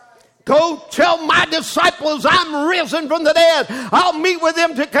 Go tell my disciples I'm risen from the dead. I'll meet with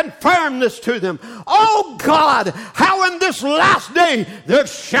them to confirm this to them. Oh God, how in this last day there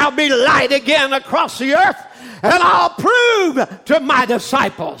shall be light again across the earth. And I'll prove to my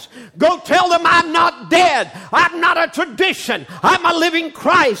disciples. Go tell them I'm not dead. I'm not a tradition. I'm a living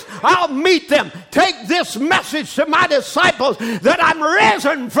Christ. I'll meet them. Take this message to my disciples that I'm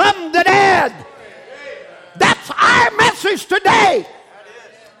risen from the dead. That's our message today.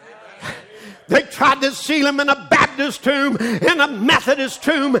 They tried to seal him in a Baptist tomb, in a Methodist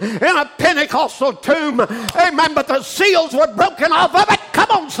tomb, in a Pentecostal tomb. Amen. But the seals were broken off of it. Come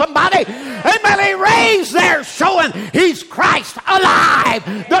on, somebody. Amen. He raised there, showing he's Christ alive.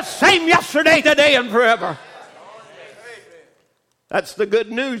 The same yesterday, today, and forever. That's the good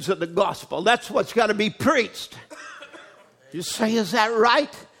news of the gospel. That's what's got to be preached. You say, is that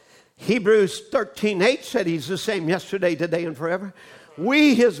right? Hebrews 13:8 said he's the same yesterday, today, and forever.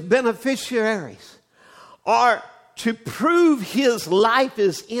 We, his beneficiaries, are to prove his life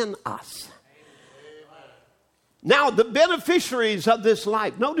is in us. Now, the beneficiaries of this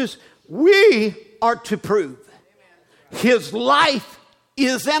life, notice, we are to prove his life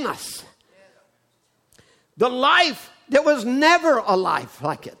is in us. The life, there was never a life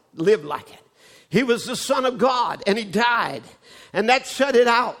like it, lived like it. He was the Son of God, and he died, and that shut it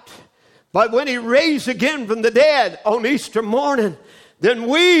out. But when he raised again from the dead on Easter morning, then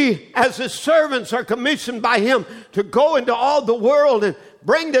we, as his servants, are commissioned by him to go into all the world and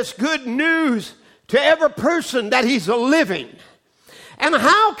bring this good news to every person that he's a living. And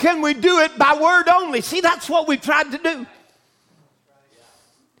how can we do it? By word only. See, that's what we tried to do.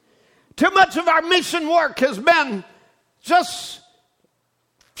 Too much of our mission work has been just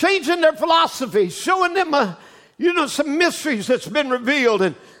changing their philosophy, showing them some mysteries that's been revealed,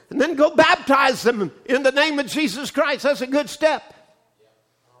 and then go baptize them in the name of Jesus Christ. That's a good step.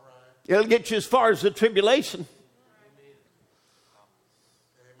 It'll get you as far as the tribulation.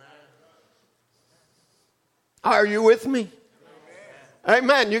 Are you with me?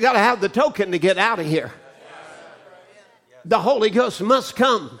 Amen. You got to have the token to get out of here. The Holy Ghost must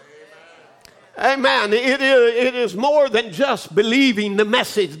come. Amen. It is more than just believing the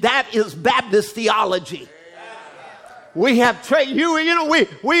message. That is Baptist theology. We have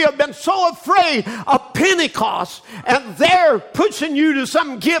we have been so afraid of Pentecost, and they're pushing you to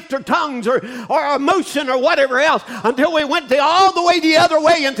some gift or tongues or emotion or whatever else until we went all the way the other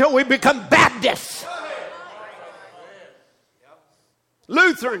way until we become Baptists.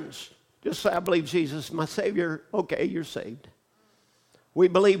 Lutherans just say, I believe Jesus is my Savior. Okay, you're saved. We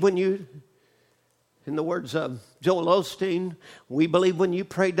believe when you, in the words of Joel Osteen, we believe when you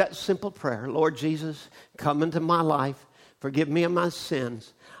prayed that simple prayer, Lord Jesus, come into my life, forgive me of my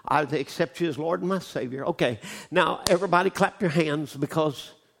sins. I accept you as Lord and my Savior. Okay, now everybody clap your hands,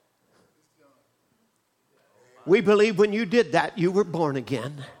 because we believe when you did that, you were born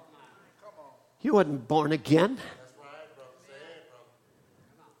again. You wasn't born again.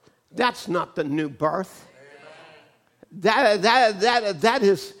 That's not the new birth. That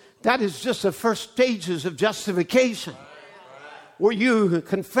is just the first stages of justification, where you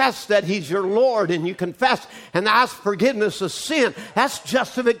confess that he's your Lord, and you confess and ask forgiveness of sin. That's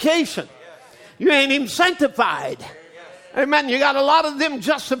justification. You ain't even sanctified. Amen. You got a lot of them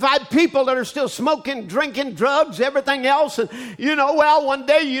justified people that are still smoking, drinking, drugs, everything else. And, one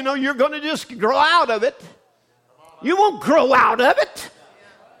day, you're going to just grow out of it. You won't grow out of it.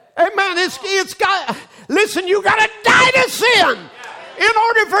 Amen. Listen, you got to die to sin. In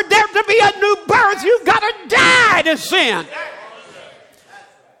order for there to be a new birth, you've got to die to sin.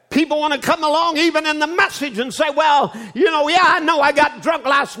 People want to come along even in the message and say, well, I know I got drunk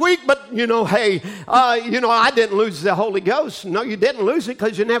last week, but, I didn't lose the Holy Ghost. No, you didn't lose it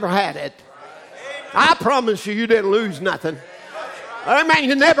because you never had it. I promise you didn't lose nothing. Amen.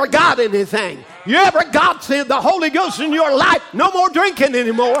 You never got anything. You ever got the Holy Ghost in your life? No more drinking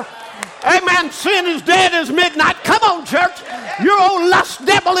anymore. Amen. Sin is dead as midnight. Come on, church. Your old lust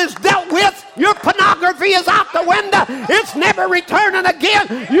devil is dealt with. Your pornography is out the window. It's never returning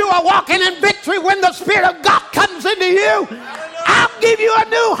again. You are walking in victory when the Spirit of God comes into you. I'll give you a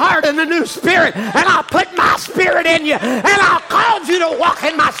new heart and a new spirit, and I'll put my Spirit in you, and I'll cause you to walk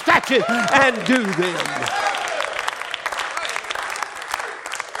in my statutes and do them.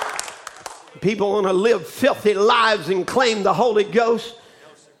 People want to live filthy lives and claim the Holy Ghost.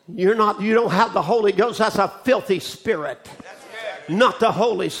 You don't have the Holy Ghost. That's a filthy spirit, not the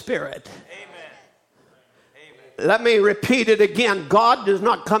Holy Spirit. Amen. Let me repeat it again. God does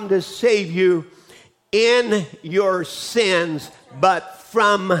not come to save you in your sins, but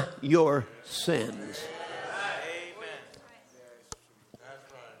from your sins.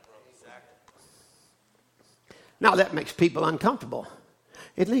 Now that makes people uncomfortable.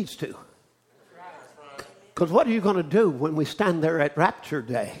 It needs to. Because what are you going to do when we stand there at Rapture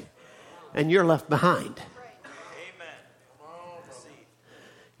Day and you're left behind?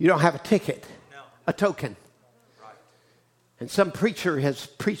 You don't have a ticket, a token. And some preacher has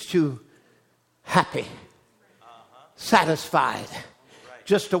preached you happy, satisfied,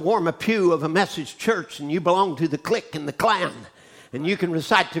 just to warm a pew of a message church, and you belong to the clique and the clan. And you can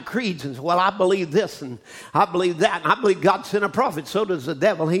recite the creeds and say, well, I believe this and I believe that. And I believe God sent a prophet. So does the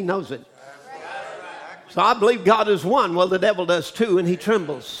devil. He knows it. So I believe God is one. Well, the devil does too, and he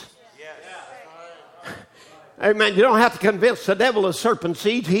trembles. Amen. You don't have to convince the devil of serpent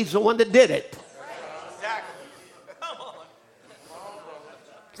seeds. He's the one that did it.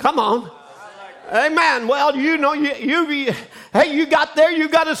 Come on. Amen. Well, you know, hey, you got there. You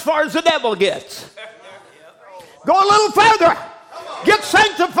got as far as the devil gets. Go a little further. Get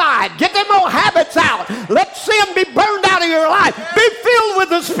sanctified. Get them old habits out. Let sin be burned out of your life. Be filled with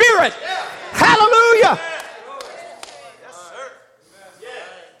the Spirit. Hallelujah.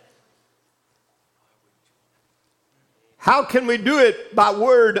 How can we do it? By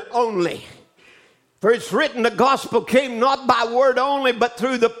word only. For it's written, the gospel came not by word only, but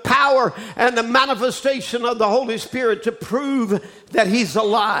through the power and the manifestation of the Holy Spirit to prove that he's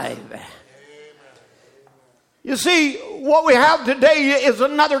alive. You see, what we have today is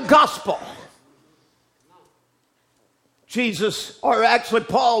another gospel. Jesus, or actually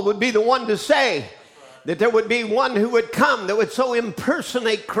Paul, would be the one to say that there would be one who would come that would so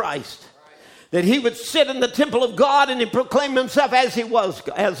impersonate Christ that he would sit in the temple of God and he proclaim himself as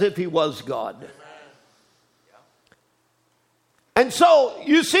if he was God. And so,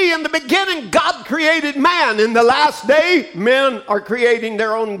 you see, in the beginning, God created man. In the last day, men are creating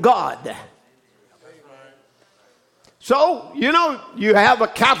their own God. So, you know, you have a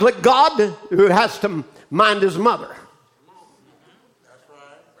Catholic God who has to mind his mother.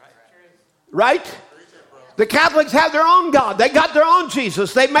 Right? The Catholics have their own God. They got their own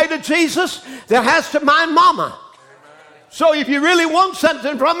Jesus. They made a Jesus that has to mind mama. So if you really want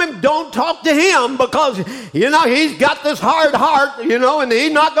something from him, don't talk to him because, you know, he's got this hard heart, you know, and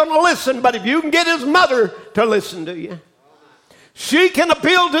he's not going to listen. But if you can get his mother to listen to you, she can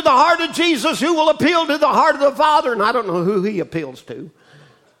appeal to the heart of Jesus, who will appeal to the heart of the Father. And I don't know who he appeals to.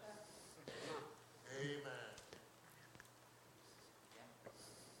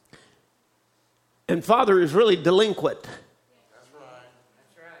 And Father is really delinquent.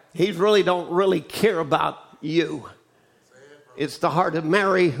 He really don't really care about you. It's the heart of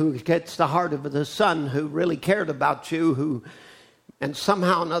Mary who gets the heart of the Son who really cared about you, and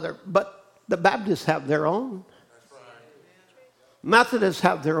somehow or another. But the Baptists have their own. Methodists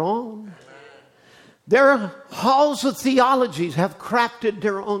have their own. Their halls of theologies have crafted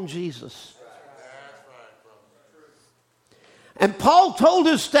their own Jesus. And Paul told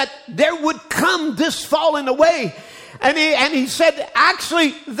us that there would come this falling away. And he said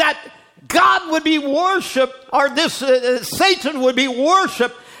actually that God would be worshipped, or this Satan would be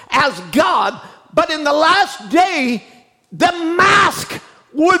worshipped as God. But in the last day, the mask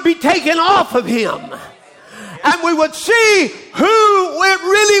would be taken off of him. And we would see who it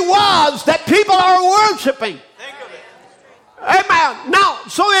really was that people are worshiping. Amen. Now,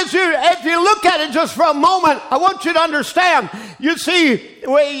 so if you look at it just for a moment, I want you to understand. You see,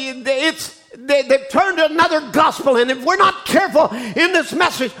 they've turned to another gospel, and if we're not careful in this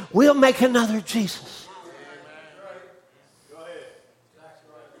message, we'll make another Jesus.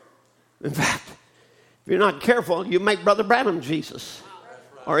 In fact, if you're not careful, you make Brother Branham Jesus,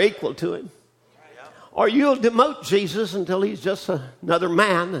 or equal to him. Or you'll demote Jesus until he's just another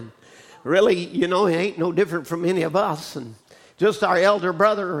man, and really, you know, he ain't no different from any of us, and just our elder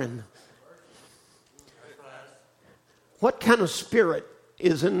brother. And what kind of spirit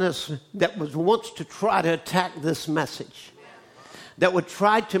is in this that wants to try to attack this message, that would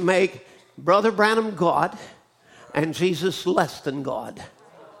try to make Brother Branham God and Jesus less than God?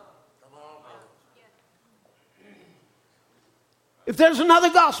 If there's another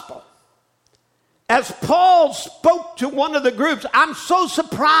gospel, as Paul spoke to one of the groups, I'm so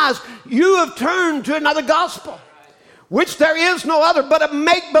surprised you have turned to another gospel, which there is no other but a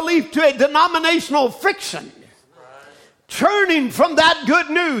make-believe, to a denominational fiction. Turning from that good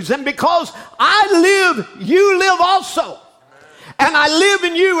news. And because I live, you live also. And I live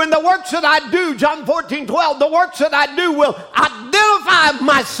in you, and the works that I do, John 14:12, the works that I do will identify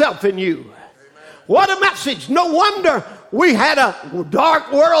myself in you. What a message. No wonder we had a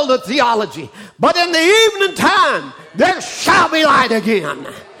dark world of theology. But in the evening time, there shall be light again.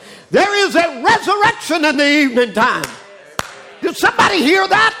 There is a resurrection in the evening time. Did somebody hear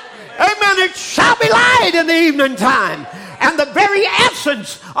that? Amen. It shall be light in the evening time. And the very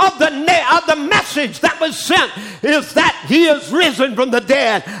essence of the message that was sent is that he is risen from the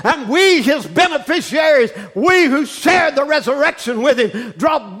dead. And we, his beneficiaries, we who shared the resurrection with him,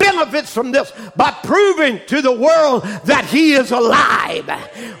 draw benefits from this by proving to the world that he is alive.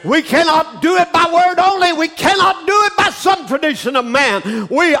 We cannot do it by word only. We cannot do it by some tradition of man.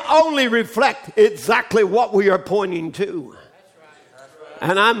 We only reflect exactly what we are pointing to.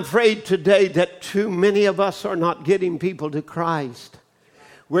 And I'm afraid today that too many of us are not getting people to Christ.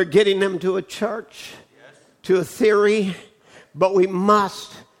 We're getting them to a church, to a theory, but we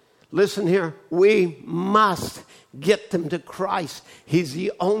must, listen here, we must get them to Christ. He's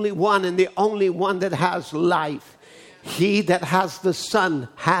the only one and the only one that has life. He that has the Son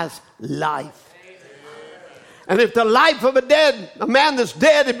has life. And if the life of a man that's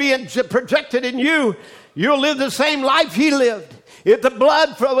dead is being projected in you, you'll live the same life he lived. If the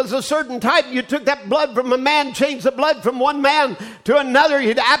blood was a certain type, you took that blood from a man, changed the blood from one man to another,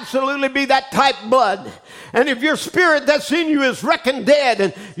 you'd absolutely be that type blood. And if your spirit that's in you is reckoned dead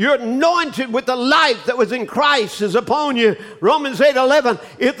and you're anointed with the life that was in Christ is upon you, Romans 8:11,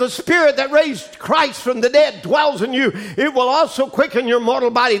 if the spirit that raised Christ from the dead dwells in you, it will also quicken your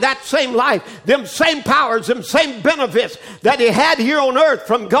mortal body. That same life, them same powers, them same benefits that he had here on earth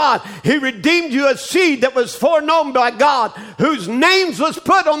from God. He redeemed you a seed that was foreknown by God, whose names was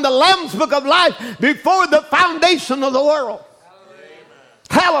put on the Lamb's Book of Life before the foundation of the world.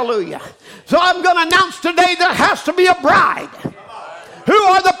 Hallelujah. So I'm going to announce today there has to be a bride. Who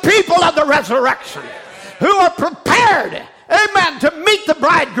are the people of the resurrection? Who are prepared, amen, to meet the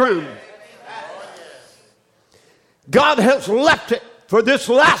bridegroom. God has left it for this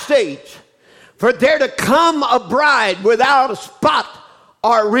last age, for there to come a bride without a spot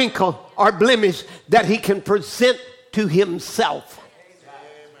or wrinkle or blemish that he can present to himself.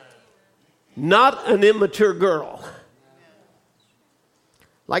 Not an immature girl.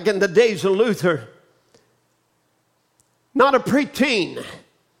 Like in the days of Luther. Not a preteen.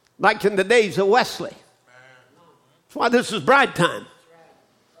 Like in the days of Wesley. That's why this is bride time.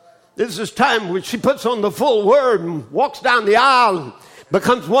 This is time when she puts on the full word and walks down the aisle and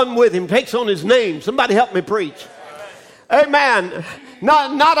becomes one with him, takes on his name. Somebody help me preach. Amen.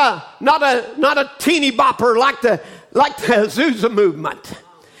 Not a teeny bopper like the Azusa movement.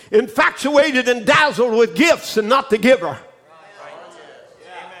 Infatuated and dazzled with gifts and not the giver.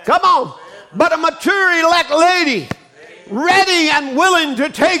 Come on. But a mature elect lady, ready and willing to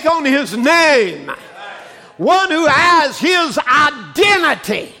take on his name. One who has his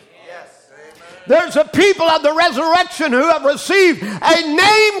identity. There's a people of the resurrection who have received a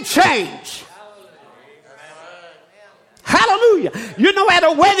name change. Hallelujah. You know, at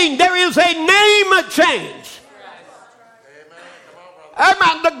a wedding there is a name change.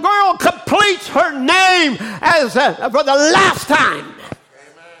 Amen. The girl completes her name for the last time.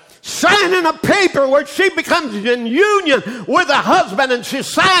 Signing a paper where she becomes in union with a husband, and she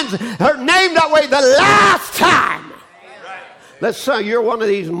signs her name that way the last time. Let's say you're one of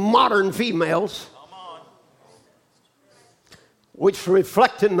these modern females, which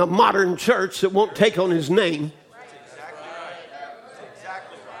reflect in the modern church that won't take on his name.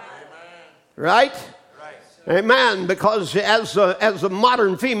 Right? Amen. Because as a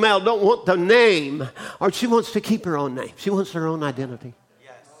modern female don't want the name, or she wants to keep her own name. She wants her own identity.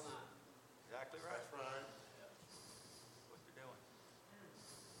 Yes. Exactly right. What you're doing.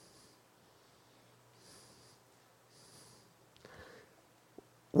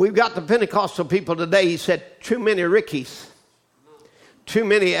 We've got the Pentecostal people today. He said, too many Rickies. Too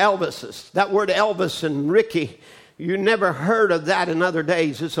many Elvises. That word Elvis and Ricky, you never heard of that in other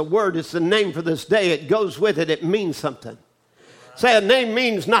days. It's a word. It's the name for this day. It goes with it. It means something. Say a name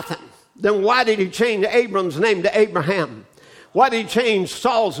means nothing. Then why did he change Abram's name to Abraham? Why did he change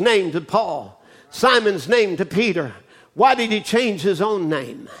Saul's name to Paul? Simon's name to Peter? Why did he change his own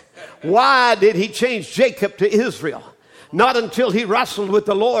name? Why did he change Jacob to Israel? Not until he wrestled with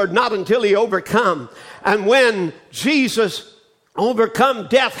the Lord. Not until he overcome. And when Jesus overcome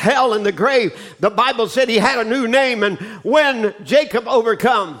death, hell, and the grave, the Bible said he had a new name. And when Jacob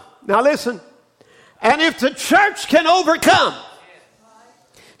overcome, now listen, and if the church can overcome,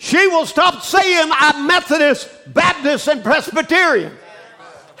 she will stop saying I'm Methodist, Baptist, and Presbyterian.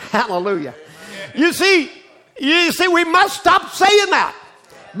 Hallelujah. You see, we must stop saying that,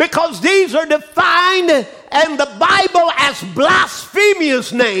 because these are defined in the Bible as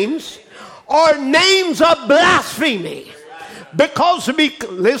blasphemous names or names of blasphemy. Because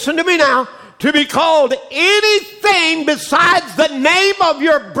listen to me now, to be called anything besides the name of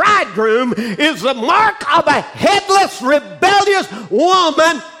your bridegroom is the mark of a headless, rebellious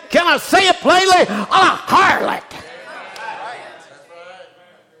woman. Can I say it plainly? A harlot.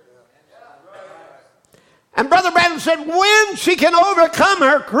 And Brother Branham said, when she can overcome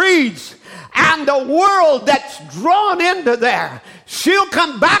her creeds and the world that's drawn into there, she'll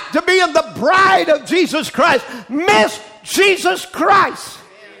come back to being the bride of Jesus Christ. Miss Jesus Christ.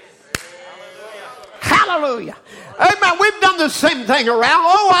 Hallelujah. Amen. We've done the same thing around.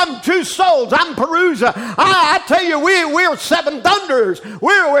 Oh, I'm Two Souls. I'm Perusa. I tell you, we're Seven Thunders.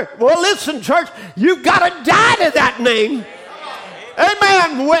 Well, listen, church, you've got to die to that name.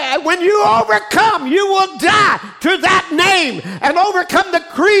 Amen. When you overcome, you will die to that name and overcome the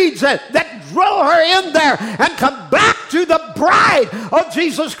creeds that draw her in there and come back to the bride of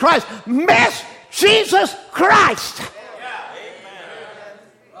Jesus Christ. Miss Jesus Christ.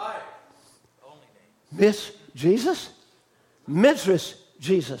 Miss Jesus, Mistress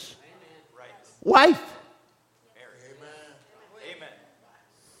Jesus, wife. Amen.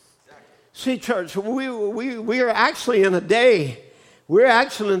 See, church, we are actually in a day. We're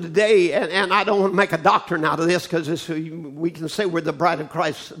actually in a day, and I don't want to make a doctrine out of this because we can say we're the bride of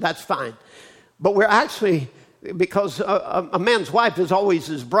Christ. That's fine, but we're actually, because a man's wife is always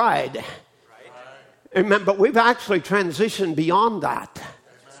his bride. Amen. But we've actually transitioned beyond that.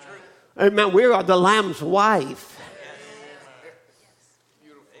 Amen. We are the Lamb's wife.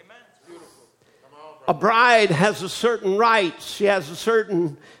 A bride has a certain rights. She has a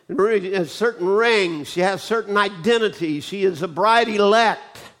certain ring. She has certain identity. She is a bride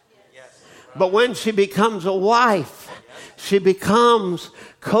elect. But when she becomes a wife, she becomes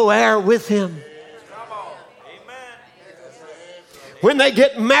co-heir with him. When they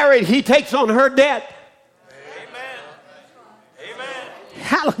get married, he takes on her debt.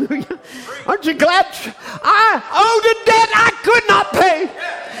 Hallelujah. Aren't you glad? I owed a debt I could not pay.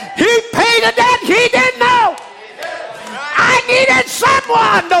 He paid a debt he didn't know. I needed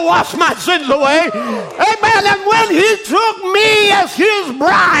someone to wash my sins away. Amen. And when he took me as his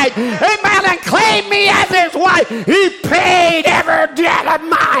bride, amen, and claimed me as his wife, he paid every debt of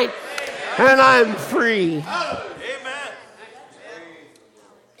mine. And I'm free.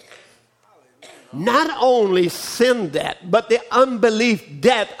 Not only sin debt, but the unbelief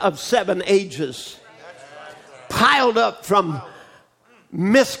debt of 7 ages piled up from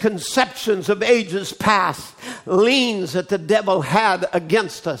misconceptions of ages past, liens that the devil had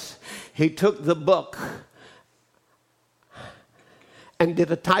against us. He took the book and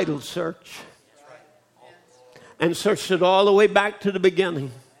did a title search and searched it all the way back to the beginning.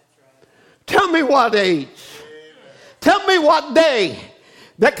 Tell me what age. Tell me what day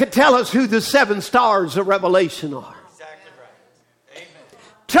that could tell us who the 7 stars of Revelation are. Exactly right. Amen.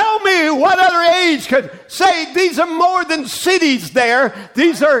 Tell me what other age could say these are more than cities there.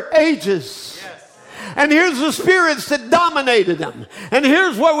 These are ages. Yes. And here's the spirits that dominated them. And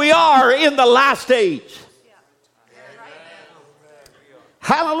here's where we are in the last age.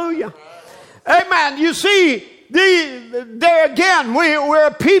 Hallelujah. Amen. You see, there again, we're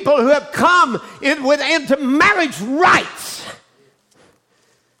a people who have come into marriage rights.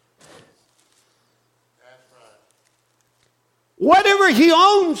 Whatever he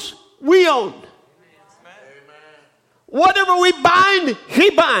owns, we own. Whatever we bind,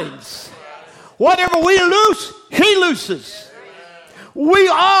 he binds. Whatever we loose, he looses. We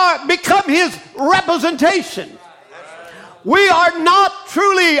are become his representation. We are not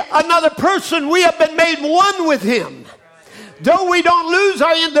truly another person. We have been made one with him. Though we don't lose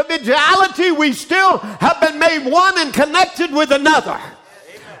our individuality, we still have been made one and connected with another.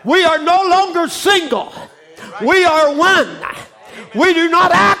 We are no longer single. We are one. We do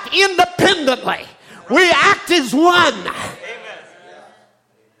not act independently. We act as one.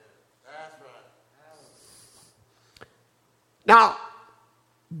 Now,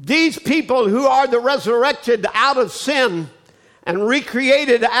 these people who are the resurrected out of sin and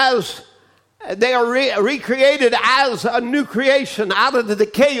recreated as they are recreated as a new creation out of the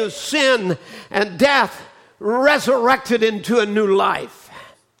decay of sin and death, resurrected into a new life.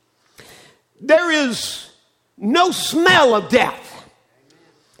 There is no smell of death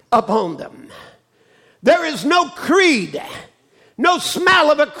upon them. There is no creed, no smell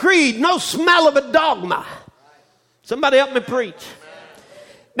of a creed, no smell of a dogma. Somebody help me preach.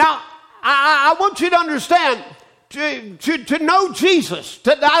 Now, I want you to understand, to know Jesus,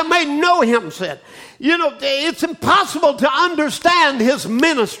 that I may know him, said. You know, it's impossible to understand his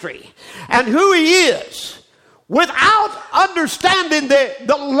ministry and who he is without understanding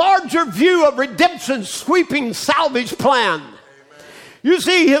the larger view of redemption's sweeping salvage plan. You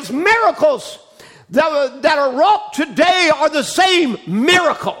see, his miracles that are wrought today are the same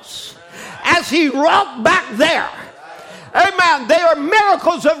miracles as he wrought back there. Amen. They are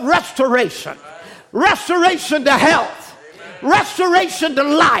miracles of restoration. Restoration to health. Restoration to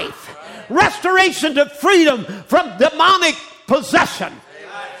life. Restoration to freedom from demonic possession.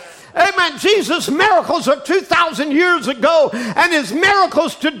 Amen. Jesus' miracles of 2,000 years ago and his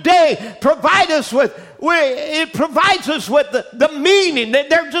miracles today provide us with it provides us with the meaning.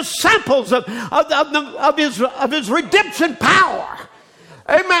 They're just samples of his redemption power.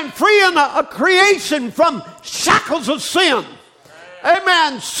 Amen. Freeing a creation from shackles of sin.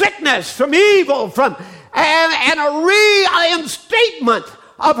 Amen. Sickness, from evil, and a reinstatement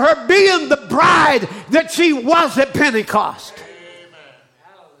of her being the bride that she was at Pentecost.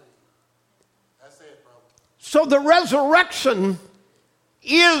 So the resurrection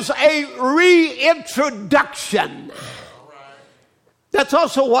is a reintroduction. That's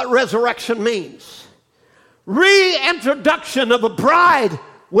also what resurrection means. Reintroduction of a bride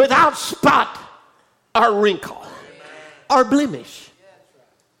without spot or wrinkle or blemish.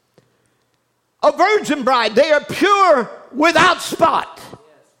 A virgin bride, they are pure without spot.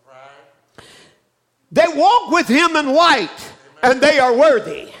 They walk with him in white, and they are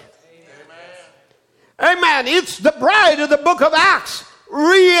worthy. Amen. It's the bride of the book of Acts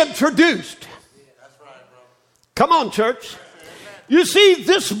reintroduced. Come on, church. You see,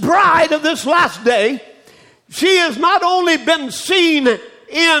 this bride of this last day, she has not only been seen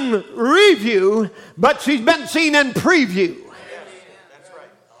in review, but she's been seen in preview.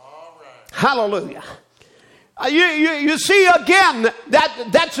 Hallelujah. You see again,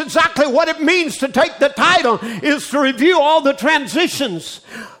 that's exactly what it means to take the title, is to review all the transitions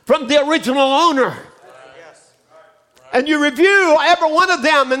from the original owner. And you review every one of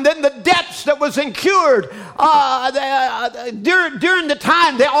them, and then the debts that was incurred during the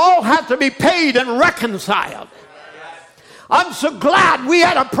time, they all have to be paid and reconciled. I'm so glad we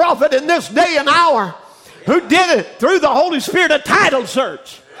had a prophet in this day and hour who did it through the Holy Spirit, a title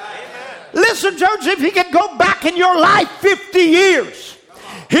search. Listen, church, if he could go back in your life 50 years,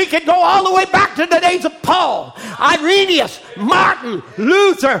 he could go all the way back to the days of Paul, Irenaeus, Martin,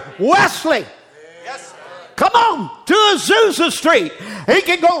 Luther, Wesley. Come on, to Azusa Street. He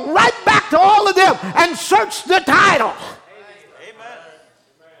can go right back to all of them and search the title. Amen.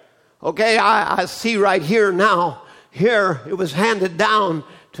 Okay, I see right here now. Here it was handed down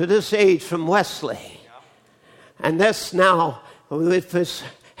to this age from Wesley. And this now, if it's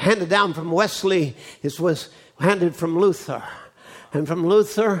handed down from Wesley, it was handed from Luther. And from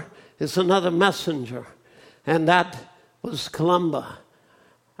Luther, it's another messenger. And that was Columba.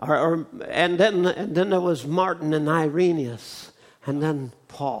 And then there was Martin and Irenaeus, and then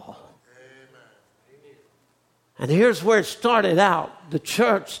Paul. Amen. And here's where it started out. The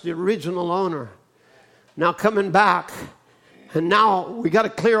church, the original owner, now coming back, and now we got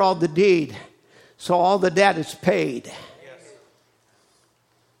to clear all the deed, so all the debt is paid.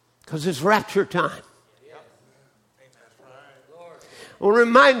 Because it's rapture time. I'll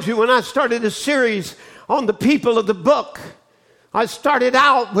remind you, when I started a series on the people of the book, I started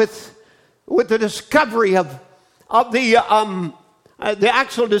out with the discovery of the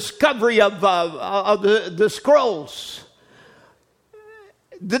actual discovery of the scrolls,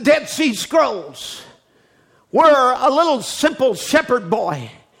 the Dead Sea Scrolls, where a little simple shepherd boy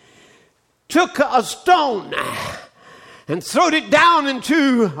took a stone and threw it down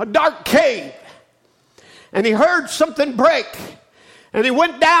into a dark cave, and he heard something break, and he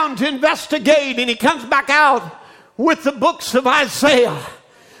went down to investigate, and he comes back out with the books of Isaiah,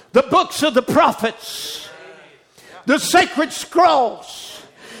 the books of the prophets, the sacred scrolls.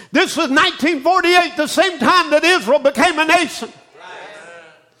 This was 1948, the same time that Israel became a nation.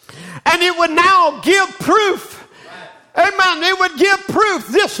 And it would now give proof. Amen. It would give proof.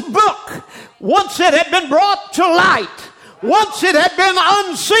 This book, once it had been brought to light, once it had been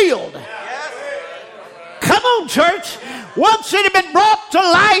unsealed. Come on, church. Once it had been brought to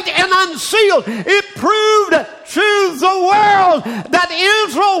light and unsealed, it proved to the world that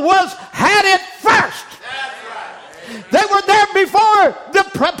Israel had it first. They were there before the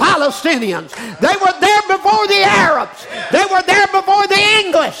Palestinians. They were there before the Arabs. They were there before the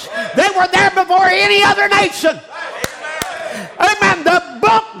English. They were there before any other nation. Amen. The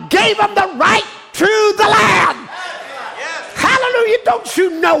book gave them the right to the land. Hallelujah. Don't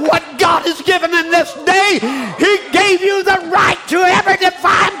you know what God has given in this day? He gave you the right to every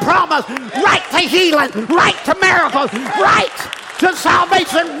divine promise. Right to healing. Right to miracles. Right to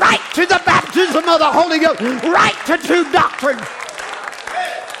salvation. Right to the baptism of the Holy Ghost. Right to true doctrine.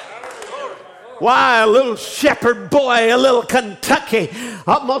 Why, a little shepherd boy, a little Kentucky,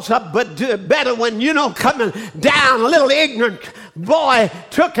 almost a Bedouin, coming down, a little ignorant boy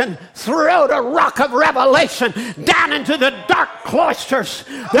took and threw a rock of revelation down into the dark cloisters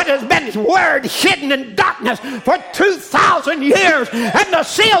that has been word hidden in darkness for 2,000 years, and the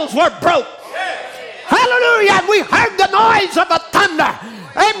seals were broke. Hallelujah. And we heard the noise of a thunder.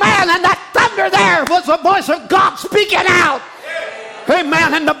 Amen. And that thunder there was the voice of God speaking out.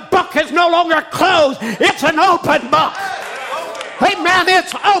 Amen. And the book is no longer closed. It's an open book. Amen.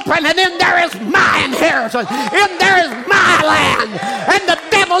 It's open, and in there is my inheritance. In there is my land. And the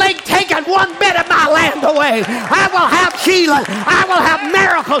devil ain't taking one bit of my land away. I will have healing. I will have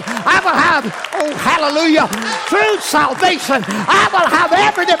miracles. I will have, oh, hallelujah, through salvation. I will have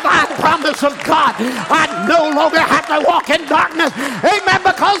every divine promise of God. I no longer have to walk in darkness. Amen.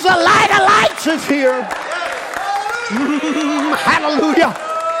 Because the light of lights is here. Hallelujah.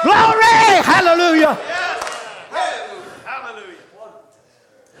 Glory. Hallelujah.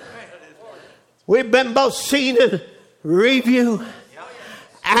 We've been both seen in review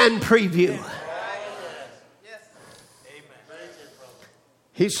and preview.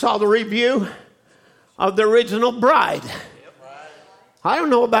 He saw the review of the original bride. I don't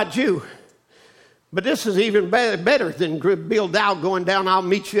know about you, but this is even better than Bill Dow going down, I'll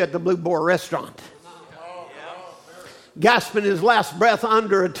meet you at the Blue Boar restaurant. Gasping his last breath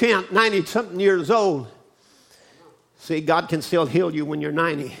under a tent, 90-something years old. See, God can still heal you when you're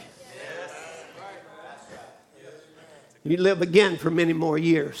 90. You live again for many more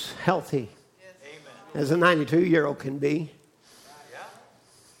years, healthy, as a 92-year-old can be.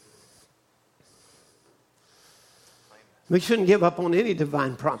 We shouldn't give up on any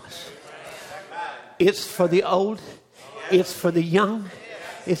divine promise. It's for the old. It's for the young.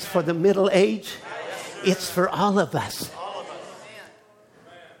 It's for the middle age. It's for all of us.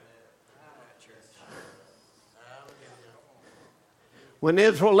 When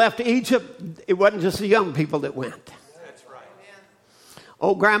Israel left Egypt, it wasn't just the young people that went.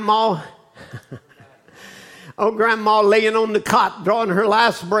 Old grandma laying on the cot, drawing her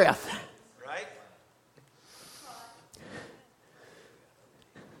last breath. Right.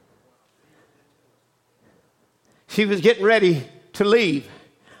 She was getting ready to leave.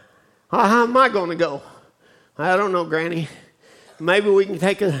 How am I going to go? I don't know, Granny. Maybe we can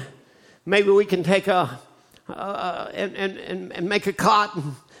take and make a cot,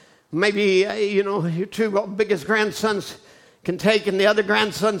 and maybe your two biggest grandsons can take, and the other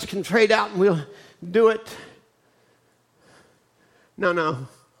grandsons can trade out, and we'll do it. No.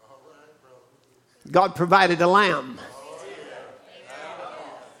 God provided a lamb.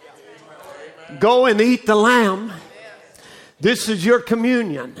 Go and eat the lamb. This is your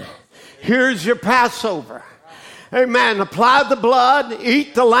communion. Here's your Passover. Amen. Apply the blood.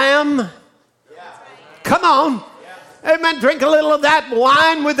 Eat the lamb. Come on. Amen. Drink a little of that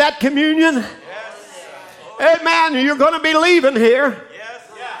wine with that communion. Amen. You're going to be leaving here.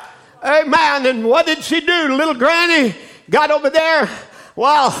 Amen. And what did she do? Little Granny got over there.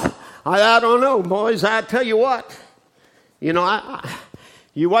 Well, I don't know, boys. I tell you what.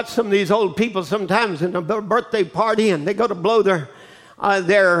 You watch some of these old people sometimes in a birthday party, and they go to blow their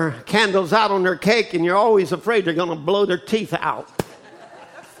candles out on their cake, and you're always afraid they're going to blow their teeth out.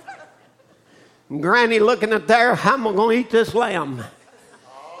 And Granny looking at there, how am I going to eat this lamb?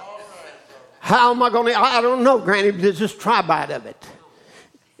 How am I going to? I don't know, Granny. Just try a bite of it.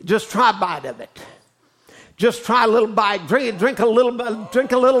 Just try a bite of it. Just try a little bite. Drink a little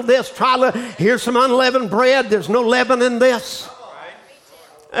of this. Here's some unleavened bread. There's no leaven in this.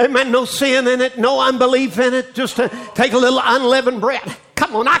 Amen. No sin in it. No unbelief in it. Just to take a little unleavened bread.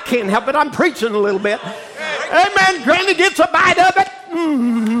 Come on, I can't help it. I'm preaching a little bit. Amen. Granny gets a bite of it.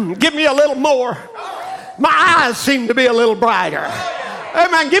 Give me a little more. My eyes seem to be a little brighter.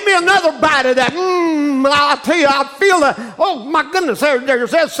 Amen. Give me another bite of that. I'll tell you, I feel oh my goodness,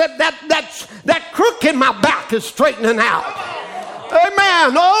 there's that crook in my back is straightening out.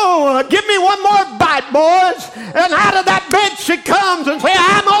 Amen. Oh, give me one more bite, boys. And out of that bed she comes and says,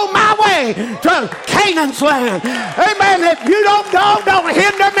 I'm on my way to Canaan's land. Amen. If you don't go, don't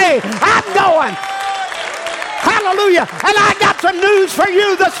hinder me. I'm going. Hallelujah. And I got some news for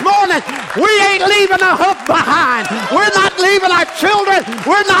you this morning. We ain't leaving a hoof behind. We're not leaving our children.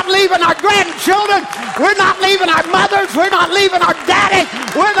 We're not leaving our grandchildren. We're not leaving our mothers. We're not leaving our daddy.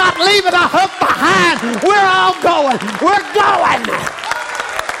 We're not leaving a hoof behind. We're all going. We're going.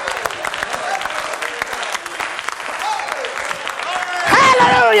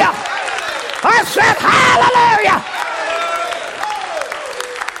 Hallelujah. I said hallelujah.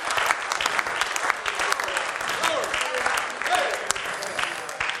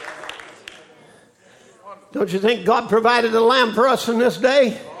 Don't you think God provided a lamb for us in this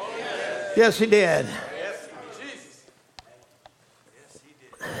day? Oh, yes. Yes, He did. Yes, He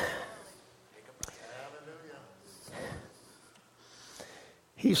did.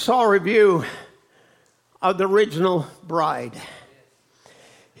 He saw a review of the original bride.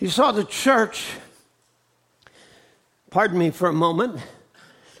 He saw the church, pardon me for a moment,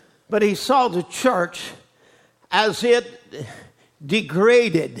 but he saw the church as it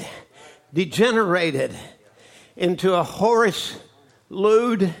degraded, degenerated into a whorish,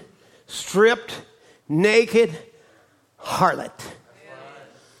 lewd, stripped, naked harlot,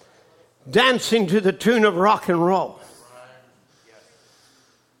 dancing to the tune of rock and roll.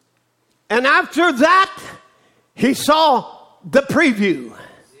 And after that, he saw the preview.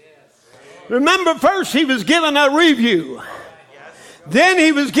 Remember, first he was given a review. Then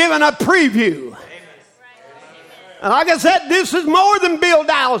he was given a preview. And like I said, this is more than Bill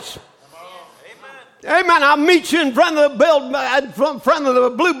Dallas. Amen. I'll meet you in front of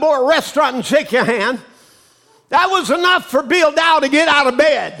the Blue Boar restaurant and shake your hand. That was enough for Bill Dow to get out of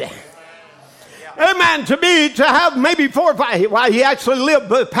bed. Amen. To have maybe 4 or 5. Well, he actually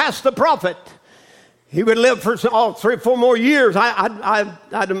lived past the prophet. He would live for 3 or 4 more years. I'm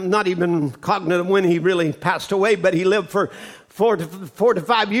not even cognizant of when he really passed away, but he lived for 4 to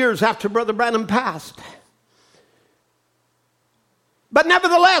 5 years after Brother Branham passed. But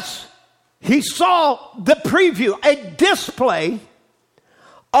nevertheless, he saw the preview, a display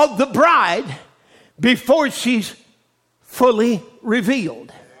of the bride before she's fully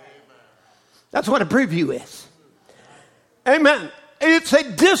revealed. That's what a preview is. Amen. It's a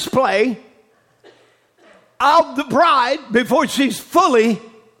display of the bride before she's fully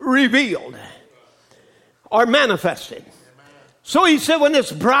revealed or manifested. So he said, when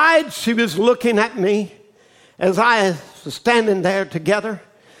this bride, she was looking at me as I was standing there together.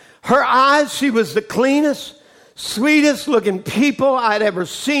 Her eyes, she was the cleanest, sweetest looking people I'd ever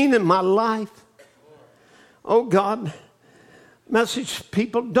seen in my life. Oh God, message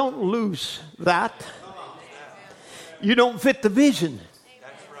people, don't lose that. You don't fit the vision.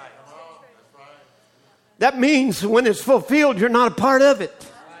 That means when it's fulfilled, you're not a part of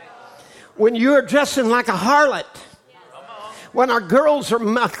it. When you're dressing like a harlot, when our girls'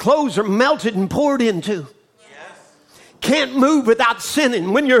 clothes are melted and poured into, can't move without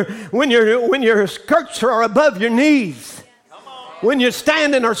sinning. When your skirts are above your knees, when you're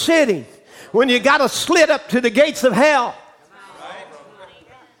standing or sitting, when you got a slit up to the gates of hell.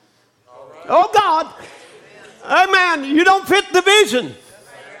 Oh God, amen. You don't fit the vision.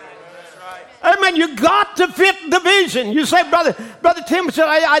 Amen. You got to fit the vision. You say, Brother Tim said,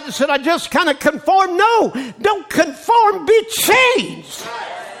 I just kind of conform. No, don't conform. Be changed.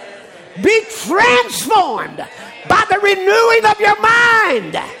 Be transformed by the renewing of your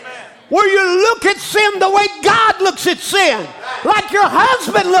mind. Where you look at sin the way God looks at sin. Like your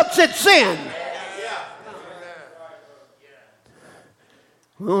husband looks at sin.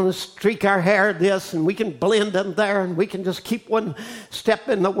 We want to streak our hair this, and we can blend them there, and we can just keep one step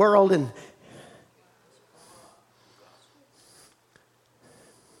in the world and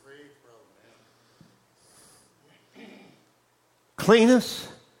cleanest,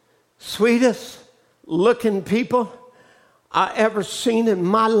 sweetest looking people I ever seen in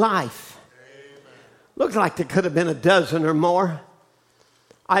my life. Looked like there could have been a dozen or more.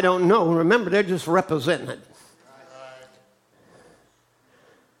 I don't know. Remember, they're just representing it.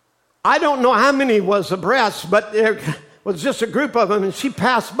 I don't know how many was abreast, but there was just a group of them, and she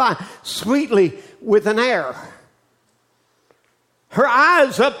passed by sweetly with an air. Her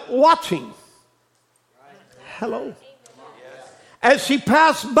eyes up watching. Hello. As she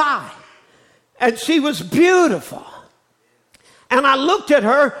passed by, and she was beautiful. And I looked at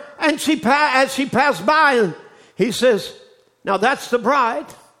her, and as she passed by, and he says, now that's the bride.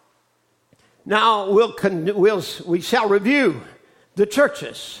 Now we shall review the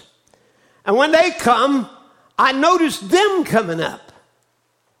churches. And when they come, I noticed them coming up.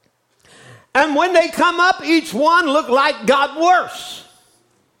 And when they come up, each one looked like got worse.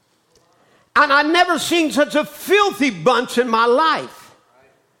 And I'd never seen such a filthy bunch in my life.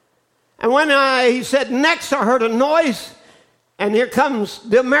 And when he said, next, I heard a noise, and here comes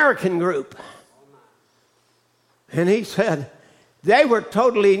the American group. And he said, they were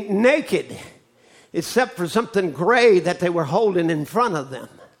totally naked, except for something gray that they were holding in front of them.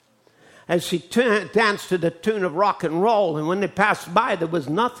 As she danced to the tune of rock and roll, and when they passed by, there was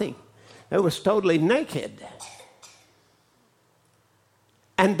nothing. They was totally naked.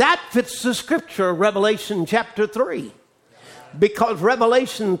 And that fits the scripture of Revelation chapter 3. Because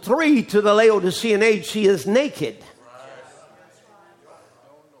Revelation 3 to the Laodicean age, she is naked.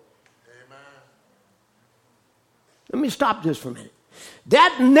 Let me stop just for a minute.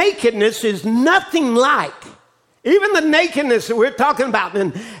 That nakedness is nothing like, even the nakedness that we're talking about,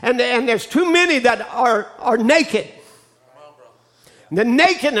 and there's too many that are naked. The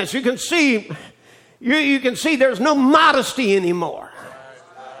nakedness, you can see there's no modesty anymore.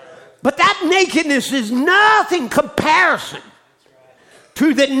 But that nakedness is nothing comparison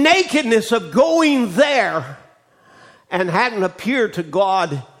to the nakedness of going there and hadn't appeared to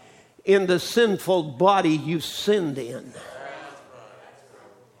God in the sinful body you sinned in.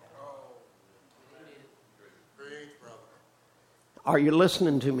 Are you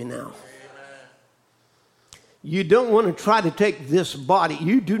listening to me now? You don't want to try to take this body.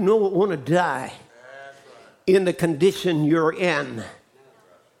 You do not want to die in the condition you're in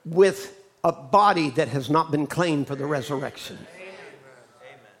with a body that has not been claimed for the resurrection.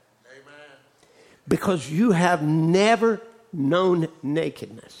 Because you have never known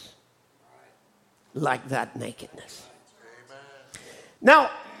nakedness like that nakedness.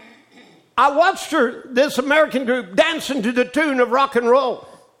 Now, I watched this American group dancing to the tune of rock and roll.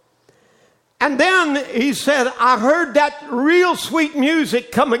 And then he said, I heard that real sweet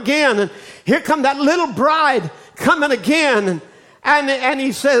music come again. And here come that little bride coming again. And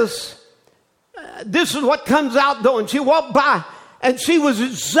he says, this is what comes out though. And she walked by. And she was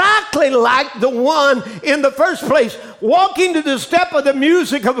exactly like the one in the first place, walking to the step of the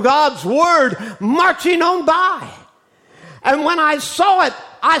music of God's word, marching on by. And when I saw it,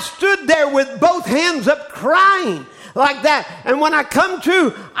 I stood there with both hands up crying like that. And when I come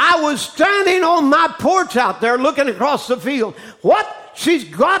to, I was standing on my porch out there looking across the field. What? She's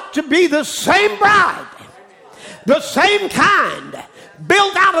got to be the same bride, the same kind,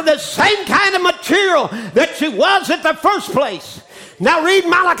 built out of the same kind of material that she was at the first place. Now read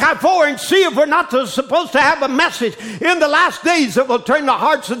Malachi 4 and see if we're not supposed to have a message in the last days that will turn the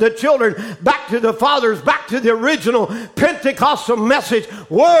hearts of the children back to the fathers, back to the original Pentecostal message,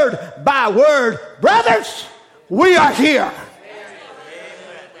 word by word. Brothers, we are here.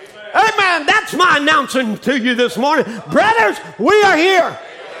 Amen. That's my announcing to you this morning. Brothers, we are here.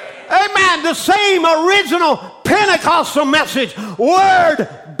 Amen. The same original Pentecostal message, word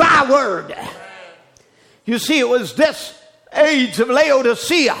by word. You see, it was this age of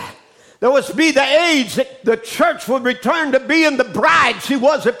Laodicea. There was to be the age that the church would return to being the bride she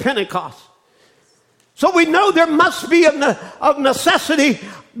was at Pentecost. So we know there must be of necessity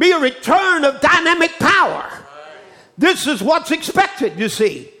be a return of dynamic power. This is what's expected, you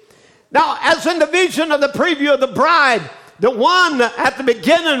see. Now, as in the vision of the preview of the bride, the one at the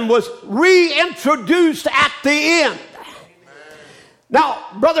beginning was reintroduced at the end. Now,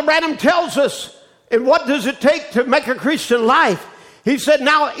 Brother Branham tells us, and what does it take to make a Christian life? He said,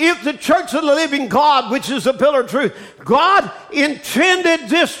 now, if the church of the living God, which is the pillar of truth, God intended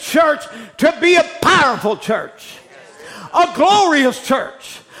this church to be a powerful church, a glorious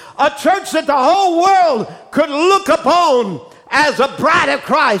church, a church that the whole world could look upon as a bride of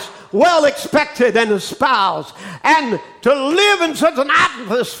Christ, well expected and espoused, and to live in such an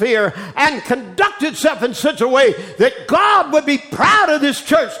atmosphere and conduct itself in such a way that God would be proud of this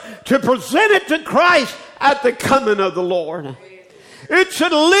church to present it to Christ at the coming of the Lord. It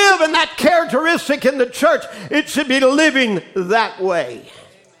should live in that characteristic in the church. It should be living that way.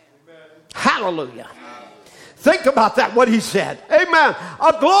 Hallelujah. Think about that, what he said. Amen.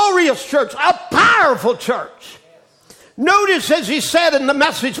 A glorious church, a powerful church. Notice, as he said in the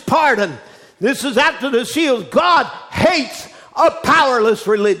message, pardon. This is after the seals. God hates a powerless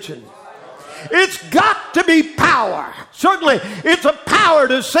religion. It's got to be power. Certainly, it's a power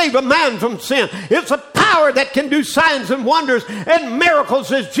to save a man from sin. It's a power that can do signs and wonders and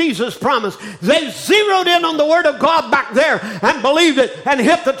miracles as Jesus promised. They zeroed in on the Word of God back there and believed it and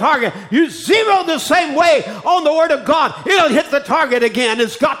hit the target. You zero the same way on the Word of God, it'll hit the target again.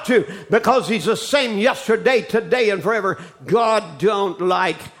 It's got to, because He's the same yesterday, today, and forever. God don't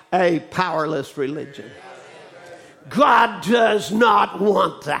like a powerless religion. God does not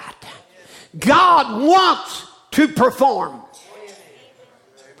want that. God wants to perform.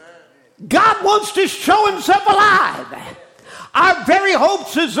 God wants to show Himself alive. Our very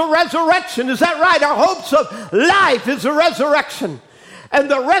hopes is the resurrection. Is that right? Our hopes of life is the resurrection. And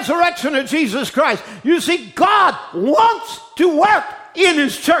the resurrection of Jesus Christ. You see, God wants to work in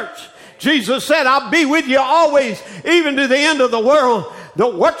His church. Jesus said, I'll be with you always, even to the end of the world. The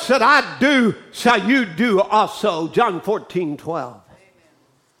works that I do shall you do also. John 14:12.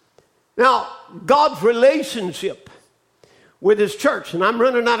 Now, God's relationship with His church, and I'm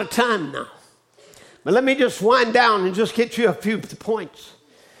running out of time now, but let me just wind down and just get you a few points.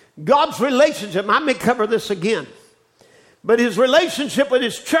 God's relationship, I may cover this again, but His relationship with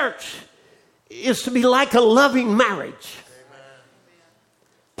His church is to be like a loving marriage.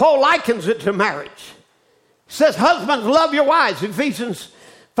 Paul likens it to marriage. He says, husbands, love your wives. Ephesians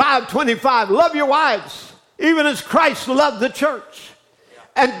 5:25, love your wives, even as Christ loved the church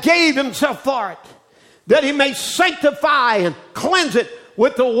and gave Himself for it, that He may sanctify and cleanse it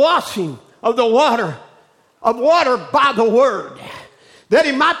with the washing of the water by the word, that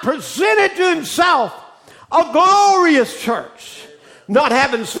He might present it to Himself A glorious church, not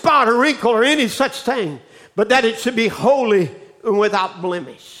having spot or wrinkle or any such thing, but that it should be holy and without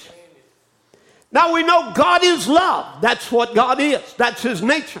blemish. Now we know God is love. That's what God is. That's his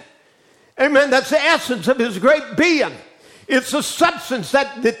nature. Amen. That's the essence of his great being. It's the substance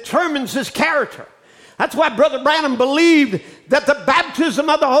that determines his character. That's why Brother Branham believed that the baptism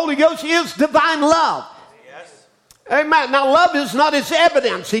of the Holy Ghost is divine love. Yes. Amen. Now love is not its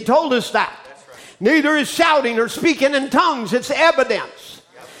evidence. He told us that. That's right. Neither is shouting or speaking in tongues. It's evidence.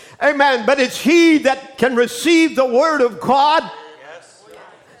 Yep. Amen. But it's he that can receive the word of God. Yes.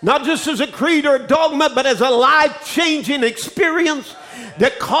 Not just as a creed or a dogma, but as a life-changing experience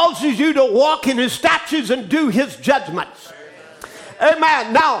that causes you to walk in his statutes and do his judgments.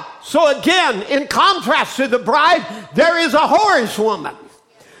 Amen. Now, so again, in contrast to the bride, there is a whorish woman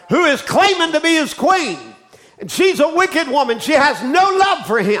who is claiming to be his queen. And she's a wicked woman. She has no love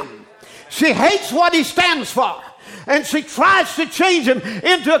for him. She hates what he stands for. And she tries to change him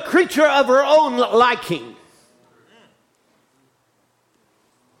into a creature of her own liking.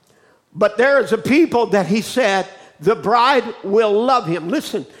 But there is a people that he said, the bride will love him.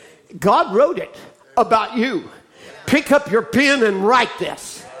 Listen, God wrote it about you. Pick up your pen and write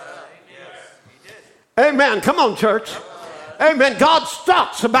this. Amen. Come on, church. Amen. God's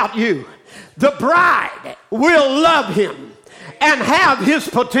thoughts about you. The bride will love him and have his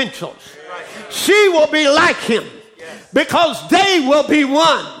potentials. She will be like him because they will be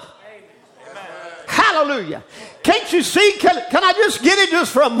one. Hallelujah. Can't you see? Can I just get it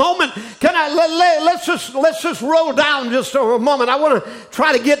just for a moment? Let's just roll down just for a moment. I want to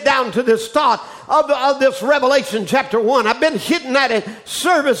try to get down to this thought of this Revelation chapter 1. I've been hitting at it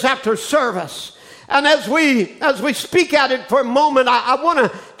service after service. And as we speak at it for a moment, I want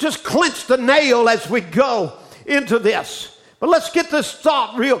to just clinch the nail as we go into this. But let's get this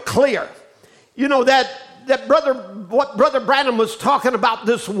thought real clear. You know that what Brother Branham was talking about,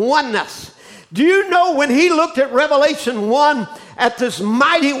 this oneness. Do you know when he looked at Revelation 1 at this